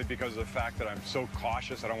anxiety only because of the fact that I'm so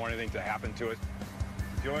cautious. I don't want anything to happen to it.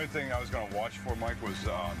 The only thing I was going to watch for, Mike, was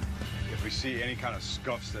if we see any kind of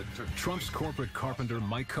scuffs that took... Trump's corporate carpenter,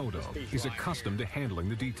 Mike Cotto, is accustomed to handling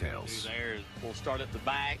the details. We'll start at the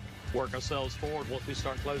back, work ourselves forward once we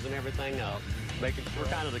start closing everything up. We're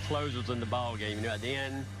kind of the closers in the ball game. You know, at the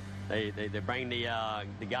end, they bring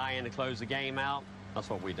the guy in to close the game out. That's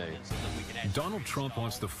what we do. Donald Trump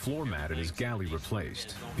wants the floor mat in his galley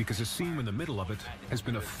replaced because a seam in the middle of it has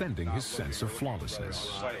been offending his sense of flawlessness.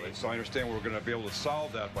 So I understand we're going to be able to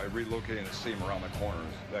solve that by relocating the seam around the corners.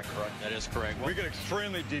 Is that correct? That is correct. We get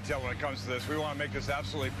extremely detailed when it comes to this. We want to make this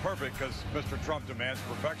absolutely perfect because Mr. Trump demands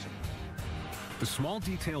perfection. The small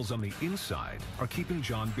details on the inside are keeping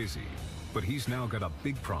John busy, but he's now got a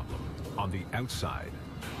big problem on the outside.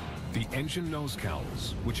 The engine nose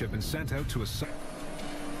cowls, which have been sent out to a...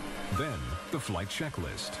 Then, the flight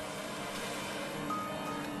checklist.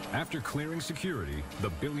 After clearing security, the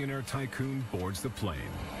billionaire tycoon boards the plane.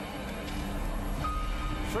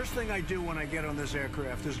 First thing I do when I get on this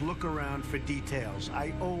aircraft is look around for details.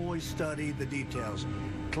 I always study the details.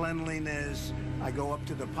 Cleanliness, I go up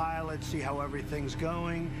to the pilot, see how everything's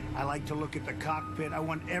going. I like to look at the cockpit. I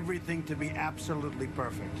want everything to be absolutely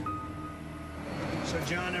perfect. So,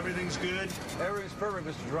 John, everything's good? Everything's perfect,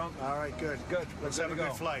 Mr. Trump. All right, good. Good. Let's have a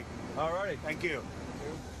good flight. All righty. Thank you.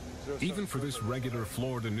 Even for this regular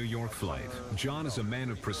Florida-New York flight, John is a man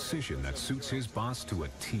of precision that suits his boss to a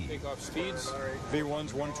T. Takeoff speeds.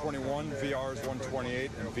 V1's 121, VR is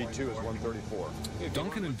 128, and V2 is 134.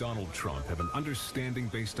 Duncan and Donald Trump have an understanding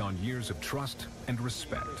based on years of trust and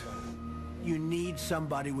respect. You need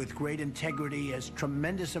somebody with great integrity, has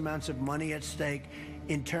tremendous amounts of money at stake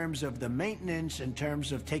in terms of the maintenance, in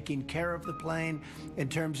terms of taking care of the plane, in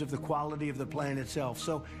terms of the quality of the plane itself.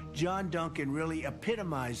 So John Duncan really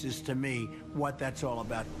epitomizes to me what that's all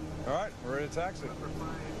about. All right, we're ready to taxi.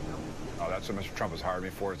 That's what Mr. Trump has hired me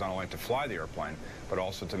for, is not only to fly the airplane, but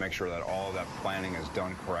also to make sure that all of that planning is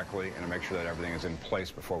done correctly and to make sure that everything is in place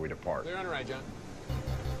before we depart. Clear on the right, John.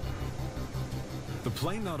 The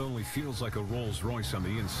plane not only feels like a Rolls-Royce on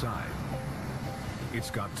the inside, It's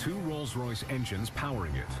got two Rolls-Royce engines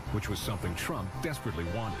powering it, which was something Trump desperately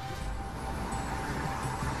wanted.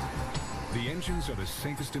 The engines are the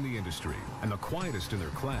safest in the industry and the quietest in their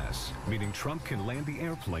class, meaning Trump can land the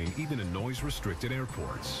airplane even in noise-restricted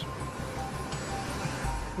airports.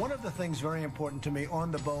 One of the things very important to me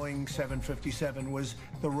on the Boeing 757 was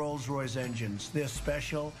the Rolls-Royce engines. They're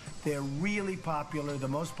special, they're really popular, the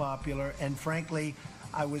most popular, and frankly,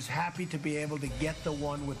 I was happy to be able to get the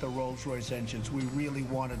one with the Rolls-Royce engines. We really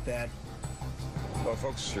wanted that. Well,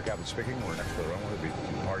 folks, your captain speaking. We're next to the runway. We'll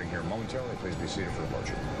be departing here momentarily. Please be seated for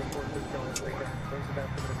departure.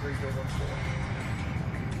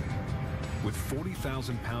 With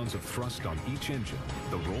 40,000 pounds of thrust on each engine,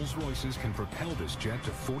 the Rolls-Royces can propel this jet to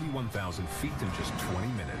 41,000 feet in just 20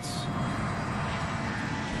 minutes.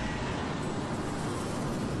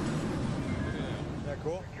 Isn't that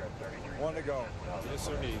cool? One to go. Yes,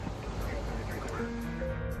 sir.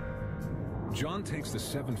 John takes the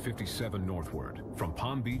 757 northward from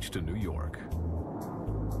Palm Beach to New York.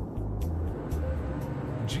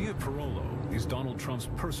 Gia Parolo is Donald Trump's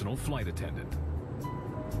personal flight attendant.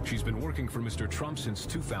 She's been working for Mr. Trump since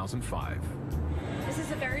 2005. This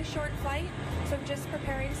is a very short flight, so I'm just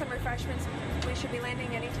preparing some refreshments. We should be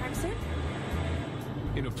landing anytime soon.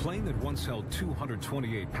 In a plane that once held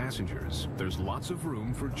 228 passengers, there's lots of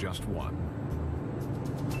room for just one.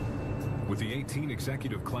 With the 18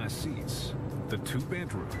 executive class seats, the 2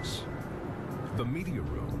 bedrooms, the media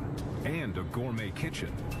room, and a gourmet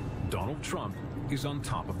kitchen, Donald Trump is on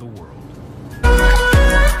top of the world.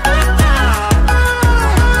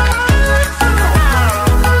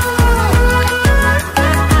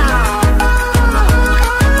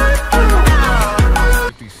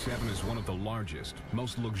 Is one of the largest,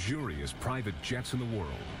 most luxurious private jets in the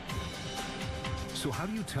world. So how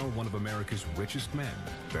do you tell one of America's richest men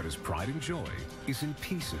that his pride and joy is in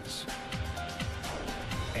pieces?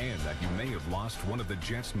 And that you may have lost one of the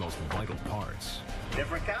jet's most vital parts?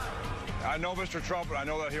 Different guy. I know Mr. Trump, and I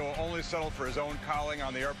know that he will only settle for his own cowling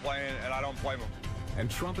on the airplane, and I don't blame him. And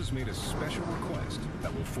Trump has made a special request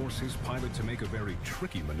that will force his pilot to make a very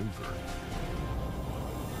tricky maneuver.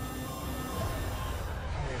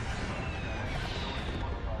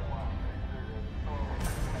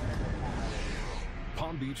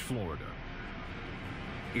 Palm Beach, Florida.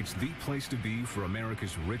 It's the place to be for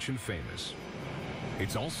America's rich and famous.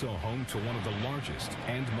 It's also home to one of the largest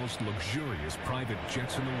and most luxurious private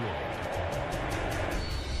jets in the world.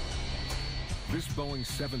 This Boeing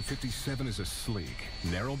 757 is a sleek,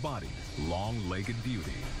 narrow-bodied, long-legged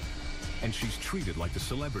beauty. And she's treated like the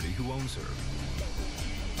celebrity who owns her.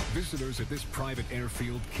 Visitors at this private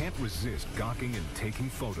airfield can't resist gawking and taking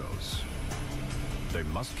photos. They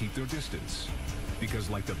must keep their distance, because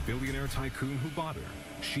like the billionaire tycoon who bought her,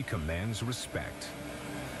 she commands respect.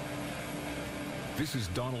 This is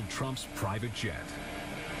Donald Trump's private jet.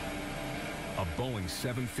 A Boeing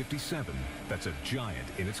 757 that's a giant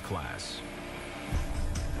in its class.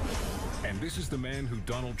 And this is the man who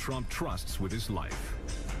Donald Trump trusts with his life.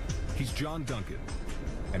 He's John Duncan,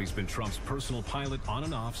 and he's been Trump's personal pilot on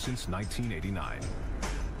and off since 1989.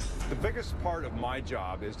 The biggest part of my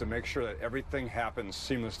job is to make sure that everything happens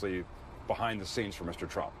seamlessly behind the scenes for Mr.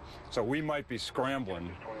 Trump. So we might be scrambling,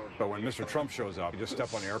 but when Mr. Trump shows up, you just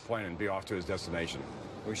step on the airplane and be off to his destination.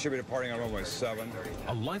 We should be departing on runway 7.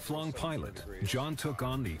 A lifelong pilot, John took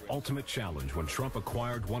on the ultimate challenge when Trump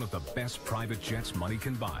acquired one of the best private jets money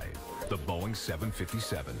can buy, the Boeing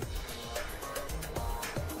 757.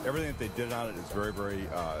 Everything that they did on it is very, very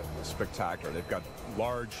spectacular. They've got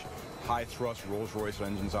large, high-thrust Rolls-Royce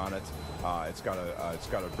engines on it. It's got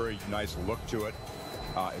a very nice look to it.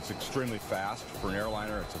 It's extremely fast for an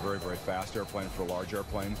airliner. It's a very, very fast airplane for a large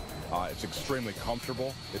airplane. It's extremely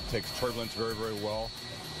comfortable. It takes turbulence very, very well.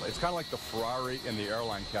 It's kind of like the Ferrari in the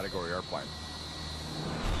airline category airplane.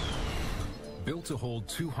 Built to hold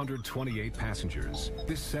 228 passengers,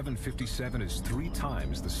 this 757 is 3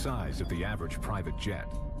 times the size of the average private jet.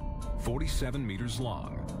 47 meters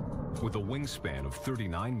long, with a wingspan of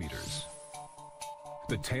 39 meters.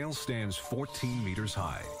 The tail stands 14 meters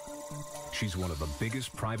high. She's one of the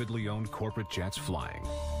biggest privately owned corporate jets flying.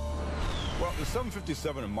 Well, the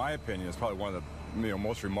 757, in my opinion, is probably one of the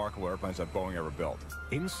most remarkable airplanes that Boeing ever built.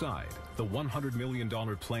 Inside, the $100 million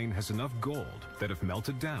plane has enough gold that if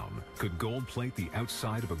melted down, could gold plate the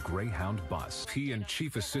outside of a Greyhound bus. He and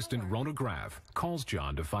Chief Assistant Rona Graff calls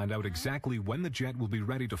John to find out exactly when the jet will be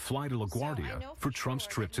ready to fly to LaGuardia for Trump's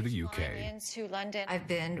trip to the UK. Into London. I've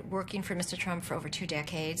been working for Mr. Trump for over 2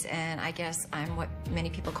 decades, and I guess I'm what many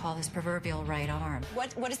people call his proverbial right arm.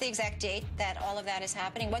 What is the exact date that all of that is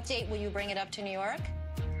happening? What date will you bring it up to New York?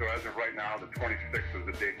 So as of right now, the 26th is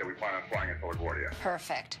the date that we plan on flying into LaGuardia.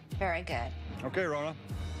 Perfect. Very good. Okay, Rona.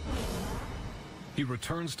 He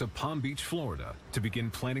returns to Palm Beach, Florida, to begin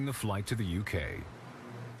planning the flight to the UK.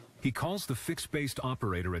 He calls the fixed-based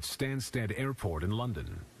operator at Stansted Airport in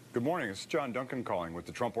London. Good morning. It's John Duncan calling with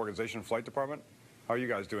the Trump Organization Flight Department. How are you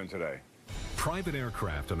guys doing today? Private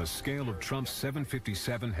aircraft on the scale of Trump's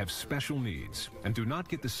 757 have special needs and do not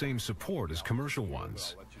get the same support as commercial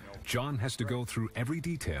ones. John has to go through every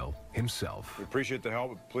detail himself. We appreciate the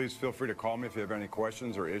help. Please feel free to call me if you have any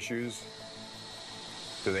questions or issues.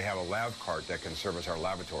 Do they have a lav cart that can service our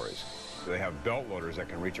lavatories? Do they have belt loaders that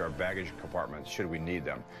can reach our baggage compartments should we need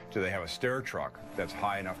them? Do they have a stair truck that's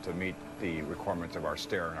high enough to meet the requirements of our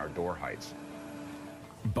stair and our door heights?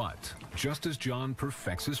 But just as John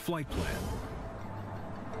perfects his flight plan,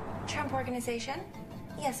 Trump Organization?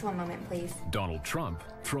 Yes, one moment, please. Donald Trump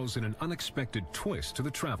throws in an unexpected twist to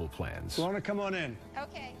the travel plans. Want to come on in?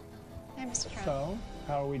 Okay. Hi, Mr. Trump. So,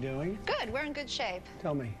 how are we doing? Good. We're in good shape.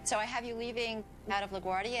 Tell me. So I have you leaving out of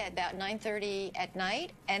LaGuardia at about 9:30 at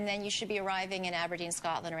night, and then you should be arriving in Aberdeen,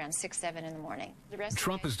 Scotland around 6, 7 in the morning. The rest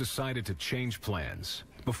Trump has decided to change plans.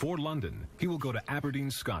 Before London, he will go to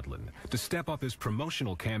Aberdeen, Scotland, to step up his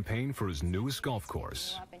promotional campaign for his newest golf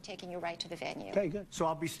course. up and taking you right to the venue. Okay, good. So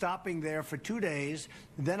I'll be stopping there for 2 days.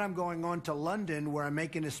 Then I'm going on to London, where I'm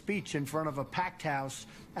making a speech in front of a packed house,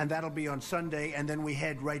 and that'll be on Sunday, and then we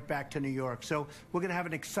head right back to New York. So we're going to have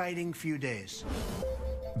an exciting few days.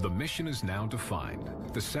 The mission is now defined.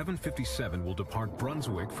 The 757 will depart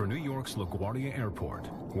Brunswick for New York's LaGuardia Airport,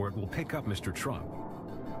 where it will pick up Mr. Trump.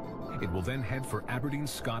 It will then head for Aberdeen,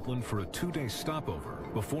 Scotland for a 2-day stopover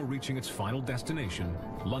before reaching its final destination,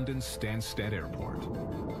 London's Stansted Airport.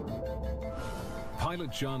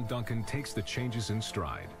 Pilot John Duncan takes the changes in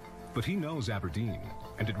stride, but he knows Aberdeen,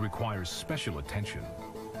 and it requires special attention.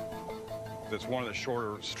 It's one of the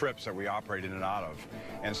shorter strips that we operate in and out of.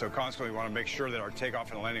 And so constantly we want to make sure that our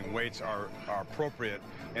takeoff and landing weights are appropriate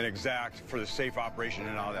and exact for the safe operation in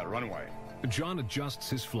and out of that runway. John adjusts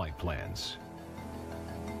his flight plans.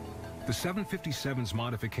 The 757's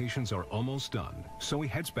modifications are almost done, so he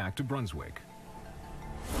heads back to Brunswick.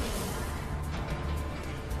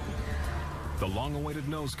 The long-awaited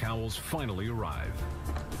nose cowls finally arrive.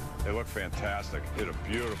 They look fantastic. Did a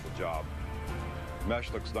beautiful job.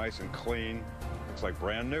 Mesh looks nice and clean. Looks like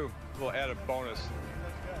brand new. A little added bonus.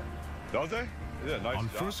 Don't they? They did a nice On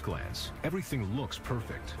job. first glance, everything looks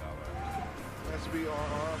perfect. That's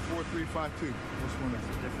BRR 4352. This one is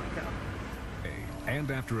a different count.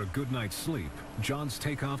 And after a good night's sleep, John's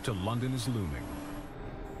takeoff to London is looming.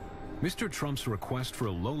 Mr. Trump's request for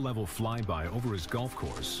a low-level flyby over his golf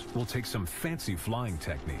course will take some fancy flying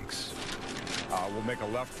techniques. We'll make a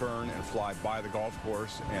left turn and fly by the golf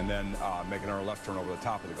course, and then make another left turn over the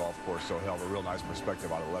top of the golf course, so he'll have a real nice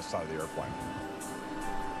perspective out of the left side of the airplane.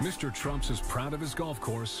 Mr. Trump's as proud of his golf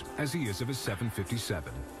course as he is of his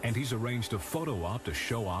 757, and he's arranged a photo op to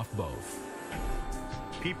show off both.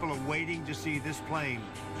 People are waiting to see this plane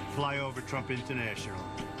fly over Trump International.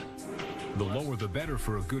 The lower the better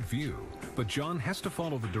for a good view, but John has to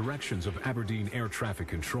follow the directions of Aberdeen Air Traffic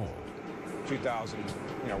Control. 2,000,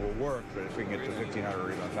 will work, but if we can get to 1,500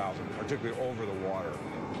 or even 1,000, particularly over the water,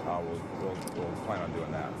 we'll plan on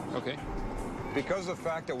doing that. Okay. Because of the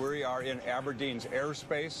fact that we are in Aberdeen's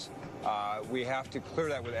airspace, we have to clear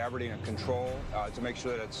that with Aberdeen Control to make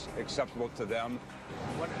sure that it's acceptable to them.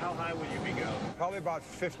 How high will you be going? Probably about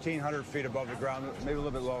 1,500 feet above the ground, maybe a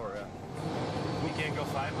little bit lower, yeah. We can't go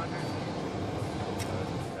 500?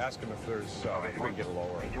 Ask them if there's, if we can get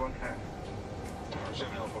lower.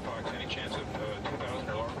 7 Alpha Fox, any chance of 2,000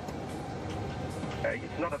 or lower?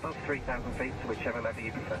 It's not above 3,000 feet, so whichever level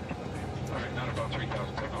you prefer. All right, not above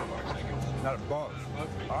 3,000, 7 Alpha Fox, thank you. Not above?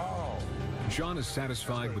 Oh. John is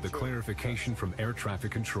satisfied with the clarification from Air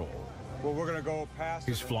Traffic Control. Well, we're going to go past...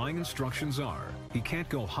 His flying instructions are, he can't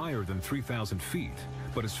go higher than 3,000 feet,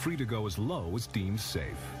 but is free to go as low as deemed safe.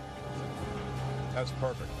 That's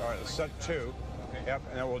perfect. All right, let's set 2. Yep,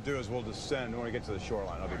 and then what we'll do is we'll descend when we get to the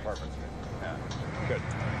shoreline. That'll be perfect. Yeah, good.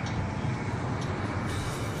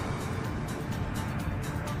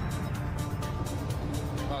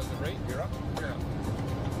 Positive rate. You're up. You're up.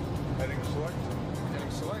 Heading select.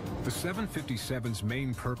 Heading select. The 757's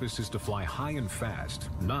main purpose is to fly high and fast,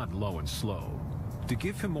 not low and slow. To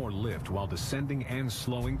give him more lift while descending and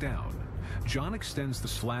slowing down, John extends the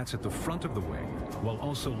slats at the front of the wing while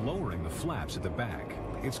also lowering the flaps at the back.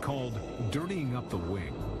 It's called dirtying up the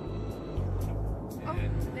wing. Oh,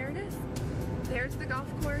 there it is. There's the golf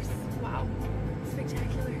course. Wow,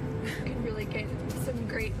 spectacular. And really good. Some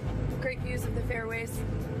great views of the fairways.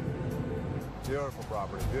 Beautiful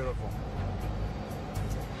property, beautiful.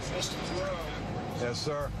 Yes,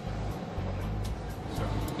 sir. So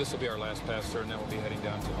this will be our last pass, sir, and then we'll be heading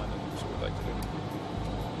down to London. That's what we'd like to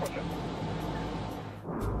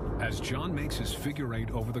do. As John makes his figure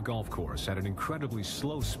eight over the golf course at an incredibly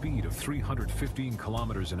slow speed of 315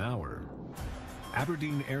 kilometers an hour,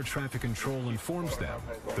 Aberdeen Air Traffic Control informs them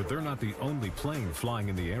that they're not the only plane flying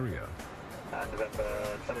in the area. November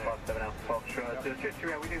 757 Alpha Foxtrot.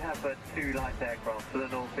 We do have two light aircraft to the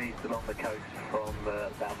northeast along the coast from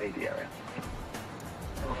the Balmedia area.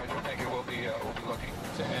 Thank you. We'll be looking.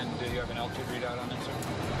 And do you have an altitude readout on that, sir?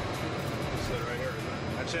 This is it right here.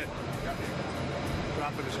 That's it.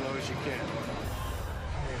 Drop it as low as you can.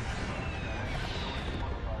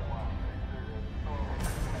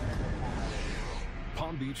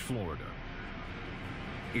 Palm Beach, Florida.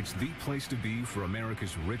 It's the place to be for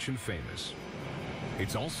America's rich and famous.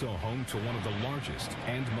 It's also home to one of the largest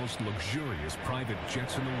and most luxurious private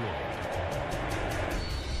jets in the world.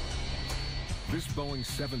 This Boeing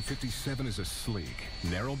 757 is a sleek,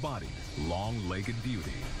 narrow-bodied, long-legged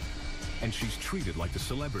beauty. And she's treated like the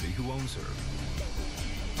celebrity who owns her.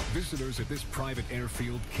 Visitors at this private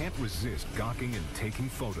airfield can't resist gawking and taking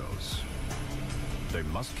photos. They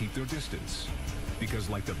must keep their distance, because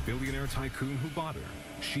like the billionaire tycoon who bought her,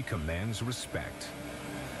 she commands respect.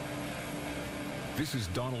 This is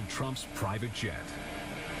Donald Trump's private jet.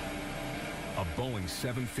 A Boeing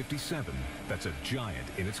 757 that's a giant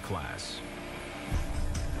in its class.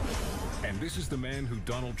 And this is the man who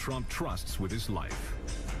Donald Trump trusts with his life.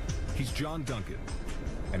 He's John Duncan,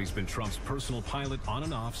 and he's been Trump's personal pilot on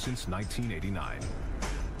and off since 1989.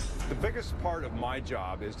 The biggest part of my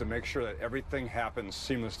job is to make sure that everything happens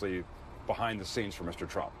seamlessly behind the scenes for Mr.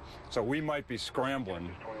 Trump. So we might be scrambling,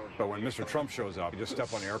 but when Mr. Trump shows up, you just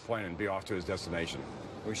step on the airplane and be off to his destination.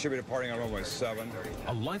 We should be departing on runway 7.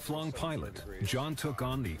 A lifelong pilot, John took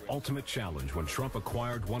on the ultimate challenge when Trump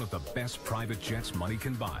acquired one of the best private jets money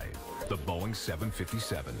can buy, the Boeing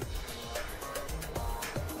 757.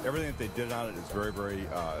 Everything that they did on it is very, very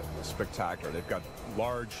spectacular. They've got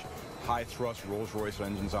large, high-thrust Rolls-Royce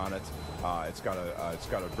engines on it. It's got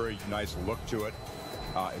a very nice look to it.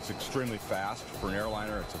 It's extremely fast for an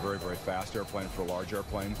airliner. It's a very, very fast airplane for a large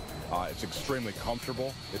airplane. It's extremely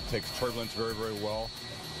comfortable. It takes turbulence very, very well.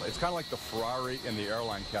 It's kind of like the Ferrari in the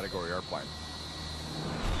airline category airplane.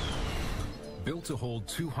 Built to hold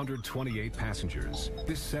 228 passengers,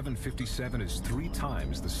 this 757 is 3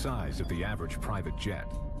 times the size of the average private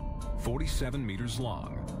jet. 47 meters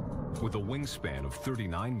long, with a wingspan of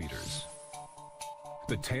 39 meters.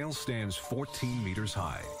 The tail stands 14 meters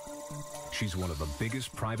high. She's one of the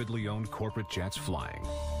biggest privately owned corporate jets flying.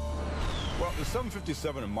 Well, the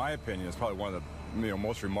 757, in my opinion, is probably one of the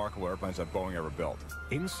most remarkable airplanes that Boeing ever built.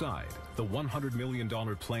 Inside, the $100 million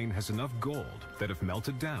plane has enough gold that, if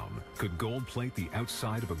melted down, could gold plate the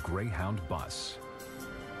outside of a Greyhound bus.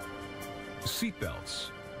 Seatbelts,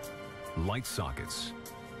 light sockets,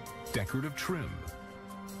 decorative trim.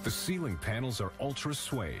 The ceiling panels are ultra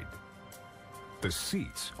suede. The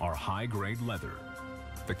seats are high-grade leather.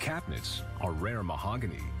 The cabinets are rare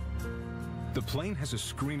mahogany. The plane has a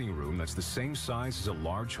screening room that's the same size as a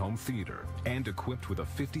large home theater and equipped with a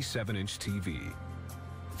 57-inch TV.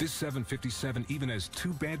 This 757 even has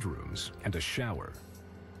 2 bedrooms and a shower.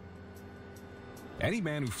 Any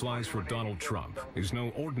man who flies for Donald Trump is no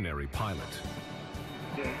ordinary pilot.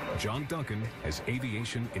 John Duncan has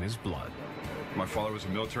aviation in his blood. My father was a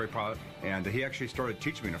military pilot, and he actually started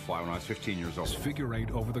teaching me to fly when I was 15 years old. Figure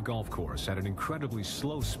eight over the golf course at an incredibly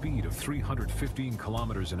slow speed of 315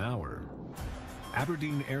 kilometers an hour.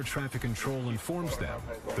 Aberdeen Air Traffic Control informs them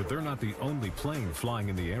that they're not the only plane flying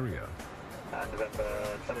in the area. November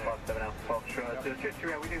 757 Alpha Foxtrot.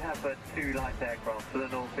 We do have 2 light aircraft to the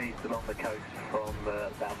northeast along the coast from the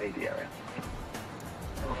Balmedia area.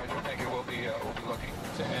 Thank you. We'll be looking.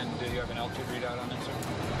 And do you have an altitude readout on that, sir?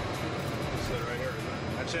 This is it right here.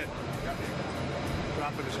 That's it.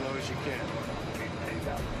 Drop it as low as you can.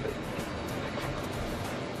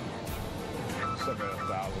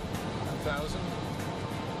 1,000.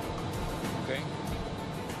 Okay.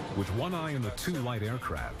 With one eye on the 2 light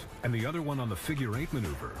aircraft and the other one on the figure eight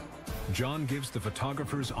maneuver, John gives the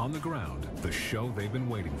photographers on the ground the show they've been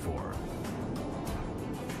waiting for.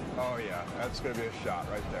 Oh yeah, that's going to be a shot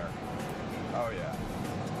right there. Oh yeah.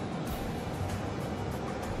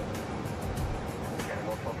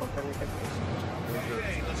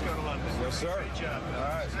 Okay, let's go to London. Yes, sir. Great job. All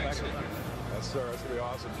right, thank you. Yes, sir. That's going to be an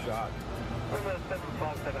awesome shot.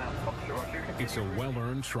 It's a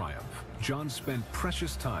well-earned triumph. John spent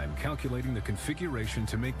precious time calculating the configuration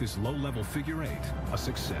to make this low-level figure eight a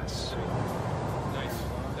success. Nice.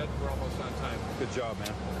 We're almost on time. Good job,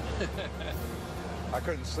 man. I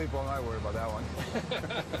couldn't sleep all night worried about that one.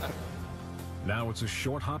 Now it's a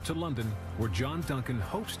short hop to London, where John Duncan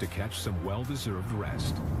hopes to catch some well-deserved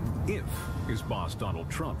rest, if his boss Donald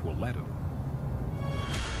Trump will let him.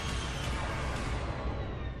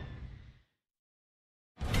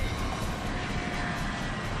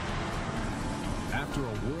 After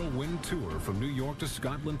a whirlwind tour from New York to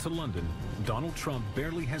Scotland to London, Donald Trump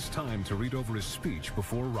barely has time to read over his speech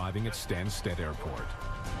before arriving at Stansted Airport.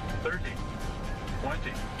 30, 20,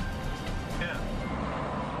 10.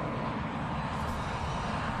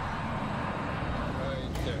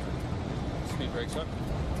 Right there. Speed brakes up.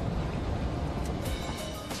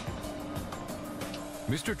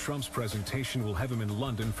 Mr. Trump's presentation will have him in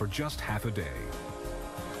London for just half a day.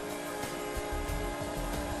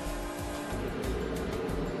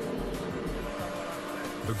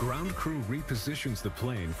 The ground crew repositions the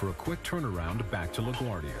plane for a quick turnaround back to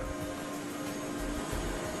LaGuardia.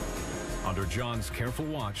 Under John's careful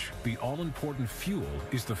watch, the all-important fuel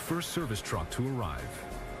is the first service truck to arrive.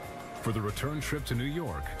 For the return trip to New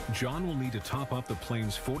York, John will need to top up the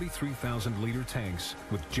plane's 43,000-liter tanks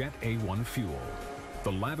with Jet A1 fuel.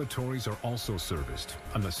 The lavatories are also serviced,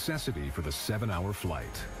 a necessity for the 7-hour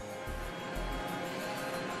flight.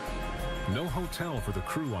 No hotel for the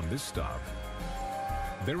crew on this stop.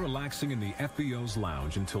 They're relaxing in the FBO's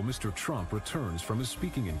lounge until Mr. Trump returns from his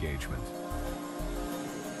speaking engagement.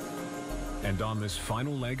 And on this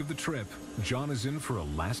final leg of the trip, John is in for a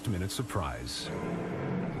last-minute surprise.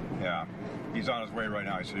 Yeah, he's on his way right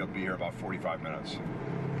now. He said he'll be here about 45 minutes.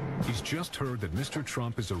 He's just heard that Mr.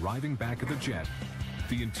 Trump is arriving back at the jet.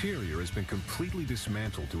 The interior has been completely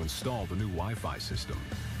dismantled to install the new Wi-Fi system.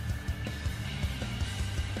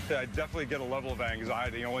 I definitely get a level of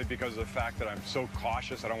anxiety only because of the fact that I'm so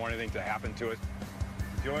cautious. I don't want anything to happen to it.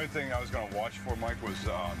 The only thing I was going to watch for, Mike, was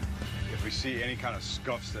if we see any kind of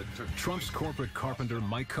scuffs that took... Trump's corporate carpenter,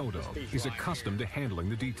 Mike Cotto, is accustomed to handling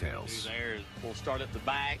the details. We'll start at the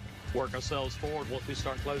back, work ourselves forward once we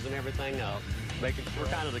start closing everything up. We're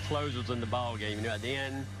kind of the closers in the ball game. You know, at the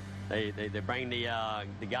end, they bring the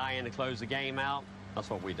guy in to close the game out. That's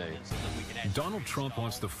what we do. Donald Trump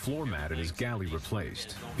wants the floor mat at his galley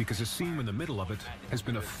replaced because a seam in the middle of it has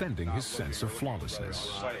been offending his sense of flawlessness.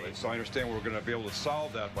 So I understand we're going to be able to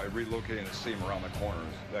solve that by relocating the seam around the corners.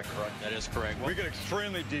 Is that correct? That is correct. We get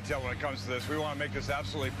extremely detailed when it comes to this. We want to make this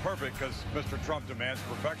absolutely perfect because Mr. Trump demands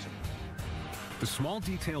perfection. The small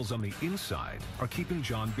details on the inside are keeping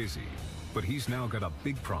John busy, but he's now got a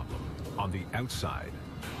big problem on the outside.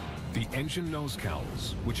 The engine nose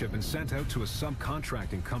cowls, which have been sent out to a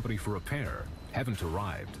subcontracting company for repair, haven't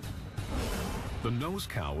arrived. The nose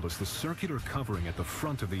cowl is the circular covering at the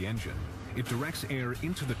front of the engine. It directs air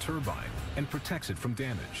into the turbine and protects it from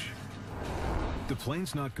damage. The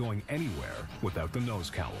plane's not going anywhere without the nose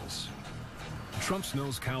cowls. Trump's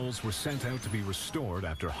nose cowls were sent out to be restored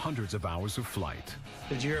after hundreds of hours of flight.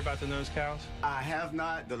 Did you hear about the nose cowls? I have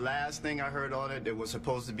not. The last thing I heard on it was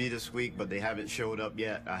supposed to be this week, but they haven't showed up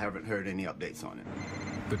yet. I haven't heard any updates on it.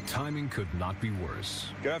 The timing could not be worse.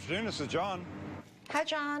 Good afternoon, this is John. Hi,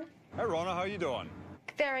 John. Hi, Rona. How you doing?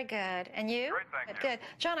 Very good. And you? Great, thank you. Good.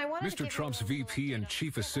 John, I wanted to Mr. Trump's VP and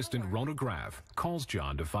Chief Assistant Rona Graff calls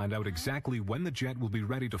John to find out exactly when the jet will be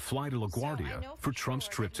ready to fly to LaGuardia for Trump's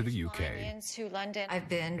trip to the UK. into London. I've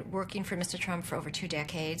been working for Mr. Trump for over 2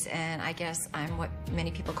 decades, and I guess I'm what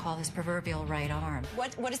many people call his proverbial right arm.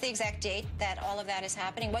 What is the exact date that all of that is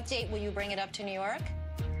happening? What date will you bring it up to New York?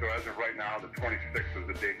 So as of right now, the 26th is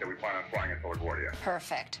the date that we plan on flying into LaGuardia.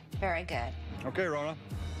 Perfect. Very good. Okay, Rona.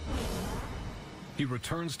 He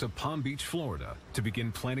returns to Palm Beach, Florida, to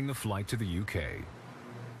begin planning the flight to the UK.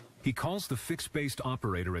 He calls the fixed-based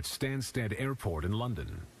operator at Stansted Airport in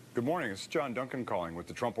London. Good morning. It's John Duncan calling with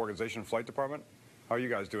the Trump Organization Flight Department. How are you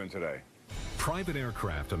guys doing today? Private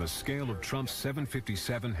aircraft on the scale of Trump's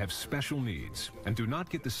 757 have special needs and do not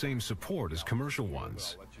get the same support as commercial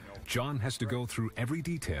ones. John has to go through every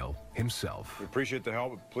detail himself. We appreciate the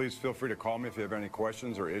help. Please feel free to call me if you have any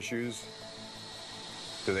questions or issues.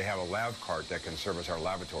 Do they have a lav cart that can service our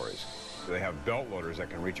lavatories? Do they have belt loaders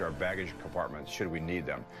that can reach our baggage compartments should we need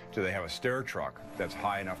them? Do they have a stair truck that's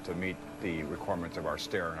high enough to meet the requirements of our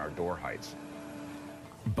stair and our door heights?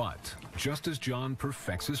 But just as John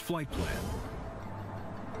perfects his flight plan,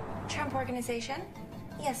 Trump Organization?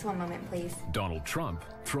 Yes, one moment, please. Donald Trump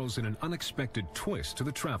throws in an unexpected twist to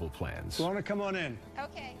the travel plans. Rona, come on in.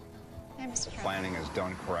 Okay. Hi, Mr. Trump. Planning is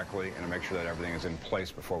done correctly and to make sure that everything is in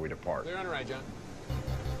place before we depart. They're on the right, John.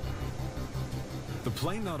 The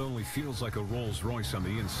plane not only feels like a Rolls-Royce on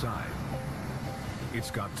the inside,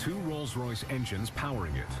 it's got 2 Rolls-Royce engines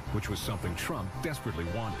powering it, which was something Trump desperately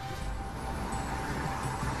wanted.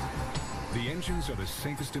 The engines are the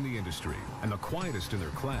safest in the industry and the quietest in their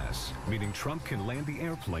class, meaning Trump can land the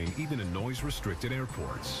airplane even in noise-restricted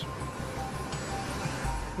airports.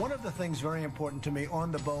 One of the things very important to me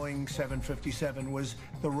on the Boeing 757 was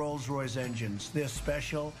the Rolls-Royce engines. They're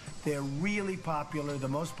special, they're really popular, the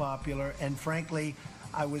most popular, and frankly,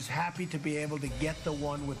 I was happy to be able to get the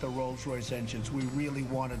one with the Rolls-Royce engines. We really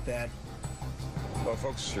wanted that. Well,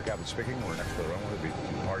 folks, your captain speaking. We're next to the runway. We'll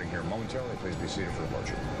be departing here momentarily. Please be seated for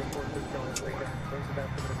departure.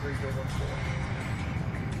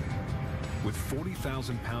 With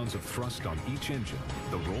 40,000 pounds of thrust on each engine,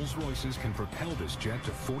 the Rolls-Royces can propel this jet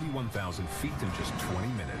to 41,000 feet in just 20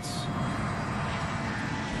 minutes.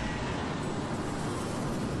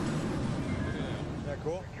 Isn't that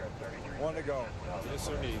cool? One to go. Yes,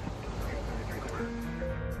 sir, indeed.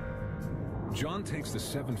 John takes the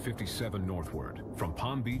 757 northward from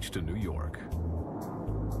Palm Beach to New York.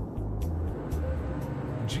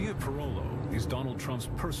 Gia Parolo is Donald Trump's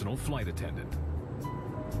personal flight attendant.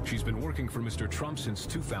 She's been working for Mr. Trump since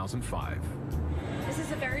 2005. This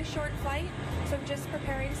is a very short flight, so I'm just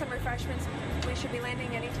preparing some refreshments. We should be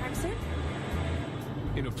landing anytime soon.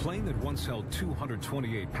 In a plane that once held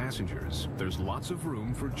 228 passengers, there's lots of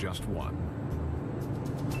room for just one.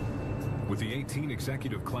 With the 18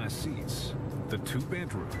 executive class seats, the 2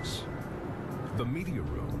 bedrooms, the media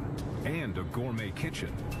room, and a gourmet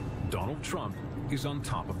kitchen, Donald Trump is on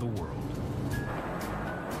top of the world.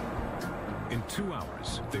 In 2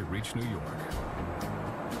 hours, they reach New York.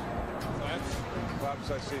 Flaps?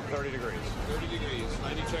 Flaps, I see 30 degrees. 30 degrees.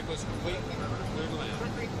 Landing checklist complete. Clear to land.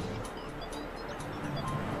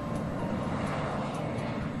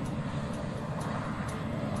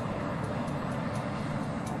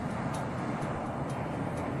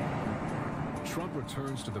 Trump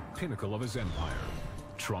returns to the pinnacle of his empire,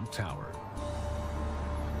 Trump Tower.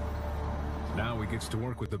 Now he gets to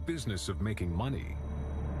work with the business of making money,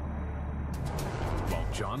 while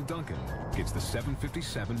John Duncan gets the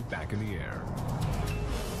 757 back in the air.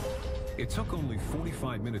 It took only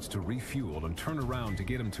 45 minutes to refuel and turn around to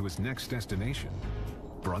get him to his next destination,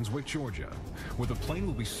 Brunswick, Georgia, where the plane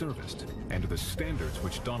will be serviced and to the standards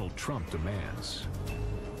which Donald Trump demands.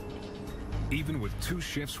 Even with 2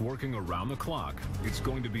 shifts working around the clock, it's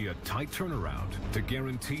going to be a tight turnaround to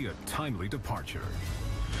guarantee a timely departure.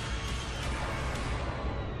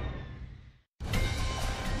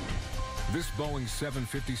 This Boeing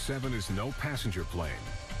 757 is no passenger plane.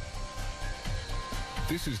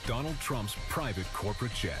 This is Donald Trump's private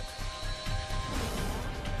corporate jet.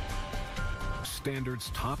 Standards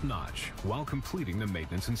top-notch while completing the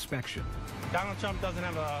maintenance inspection. Donald Trump doesn't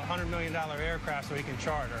have a $100 million aircraft so he can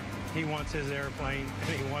charter. He wants his airplane, and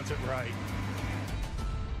he wants it right.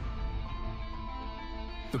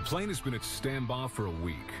 The plane has been at standby for a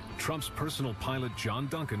week. Trump's personal pilot, John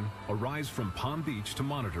Duncan, arrives from Palm Beach to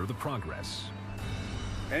monitor the progress.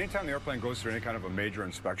 Anytime the airplane goes through any kind of a major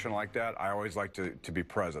inspection like that, I always like to be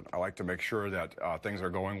present. I like to make sure that things are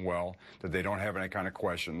going well, that they don't have any kind of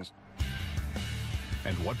questions.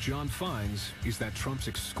 And what John finds is that Trump's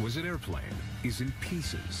exquisite airplane is in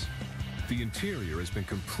pieces. The interior has been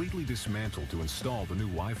completely dismantled to install the new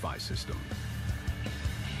Wi-Fi system.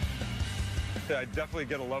 I definitely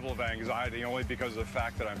get a level of anxiety only because of the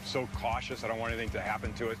fact that I'm so cautious. I don't want anything to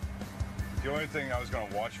happen to it. The only thing I was going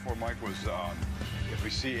to watch for, Mike, was if we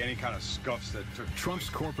see any kind of scuffs that took... Trump's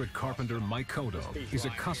corporate carpenter, Mike Cotto, is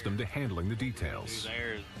accustomed to handling the details.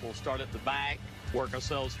 We'll start at the back, work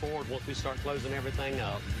ourselves forward once we start closing everything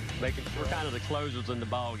up. We're kind of the closers in the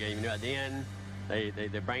ball game. You know, at the end, they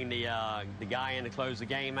bring the guy in to close the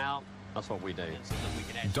game out. That's what we do.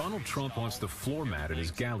 Donald Trump wants the floor mat in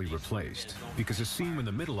his galley replaced because a seam in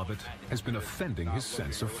the middle of it has been offending his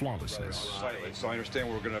sense of flawlessness. So I understand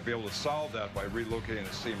we're going to be able to solve that by relocating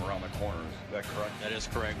the seam around the corners. Is that correct? That is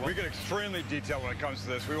correct. We get extremely detailed when it comes to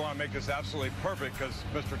this. We want to make this absolutely perfect because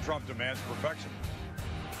Mr. Trump demands perfection.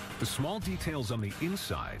 The small details on the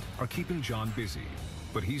inside are keeping John busy,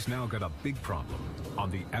 but he's now got a big problem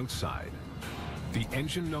on the outside. The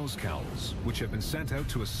engine nose cowls, which have been sent out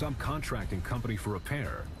to a subcontracting company for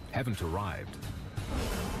repair, haven't arrived.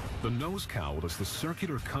 The nose cowl is the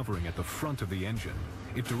circular covering at the front of the engine.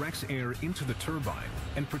 It directs air into the turbine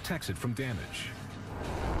and protects it from damage.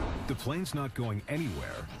 The plane's not going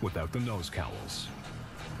anywhere without the nose cowls.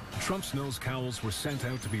 Trump's nose cowls were sent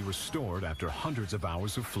out to be restored after hundreds of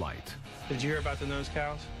hours of flight. Did you hear about the nose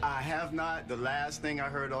cowls? I have not. The last thing I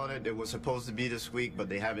heard on it was supposed to be this week, but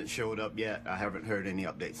they haven't showed up yet. I haven't heard any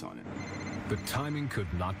updates on it. The timing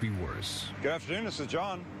could not be worse. Good afternoon, this is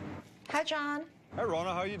John. Hi, John. Hi,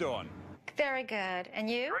 Rona, how you doing? Very good. And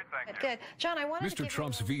you? Great, thank Good. John, I wanted to Mr. give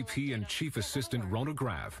Trump's VP and Chief Assistant Rona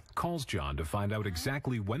Graff calls John to find out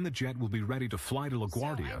exactly when the jet will be ready to fly to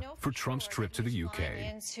LaGuardia for Trump's trip to the UK.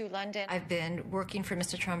 into London. I've been working for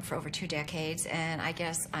Mr. Trump for over 2 decades, and I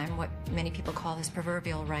guess I'm what many people call his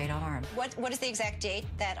proverbial right arm. What is the exact date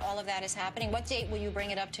that all of that is happening? What date will you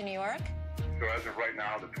bring it up to New York? So as of right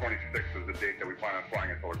now, the 26th is the date that we plan on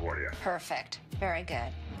flying into LaGuardia. Perfect. Very good.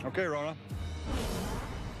 Okay, Rona.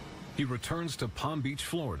 He returns to Palm Beach,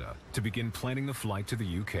 Florida, to begin planning the flight to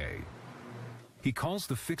the UK. He calls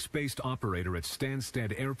the fixed-based operator at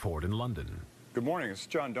Stansted Airport in London. Good morning. It's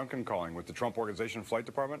John Duncan calling with the Trump Organization Flight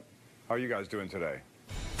Department. How are you guys doing today?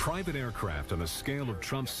 Private aircraft on the scale of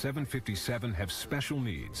Trump's 757 have special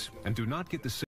needs and do not get the same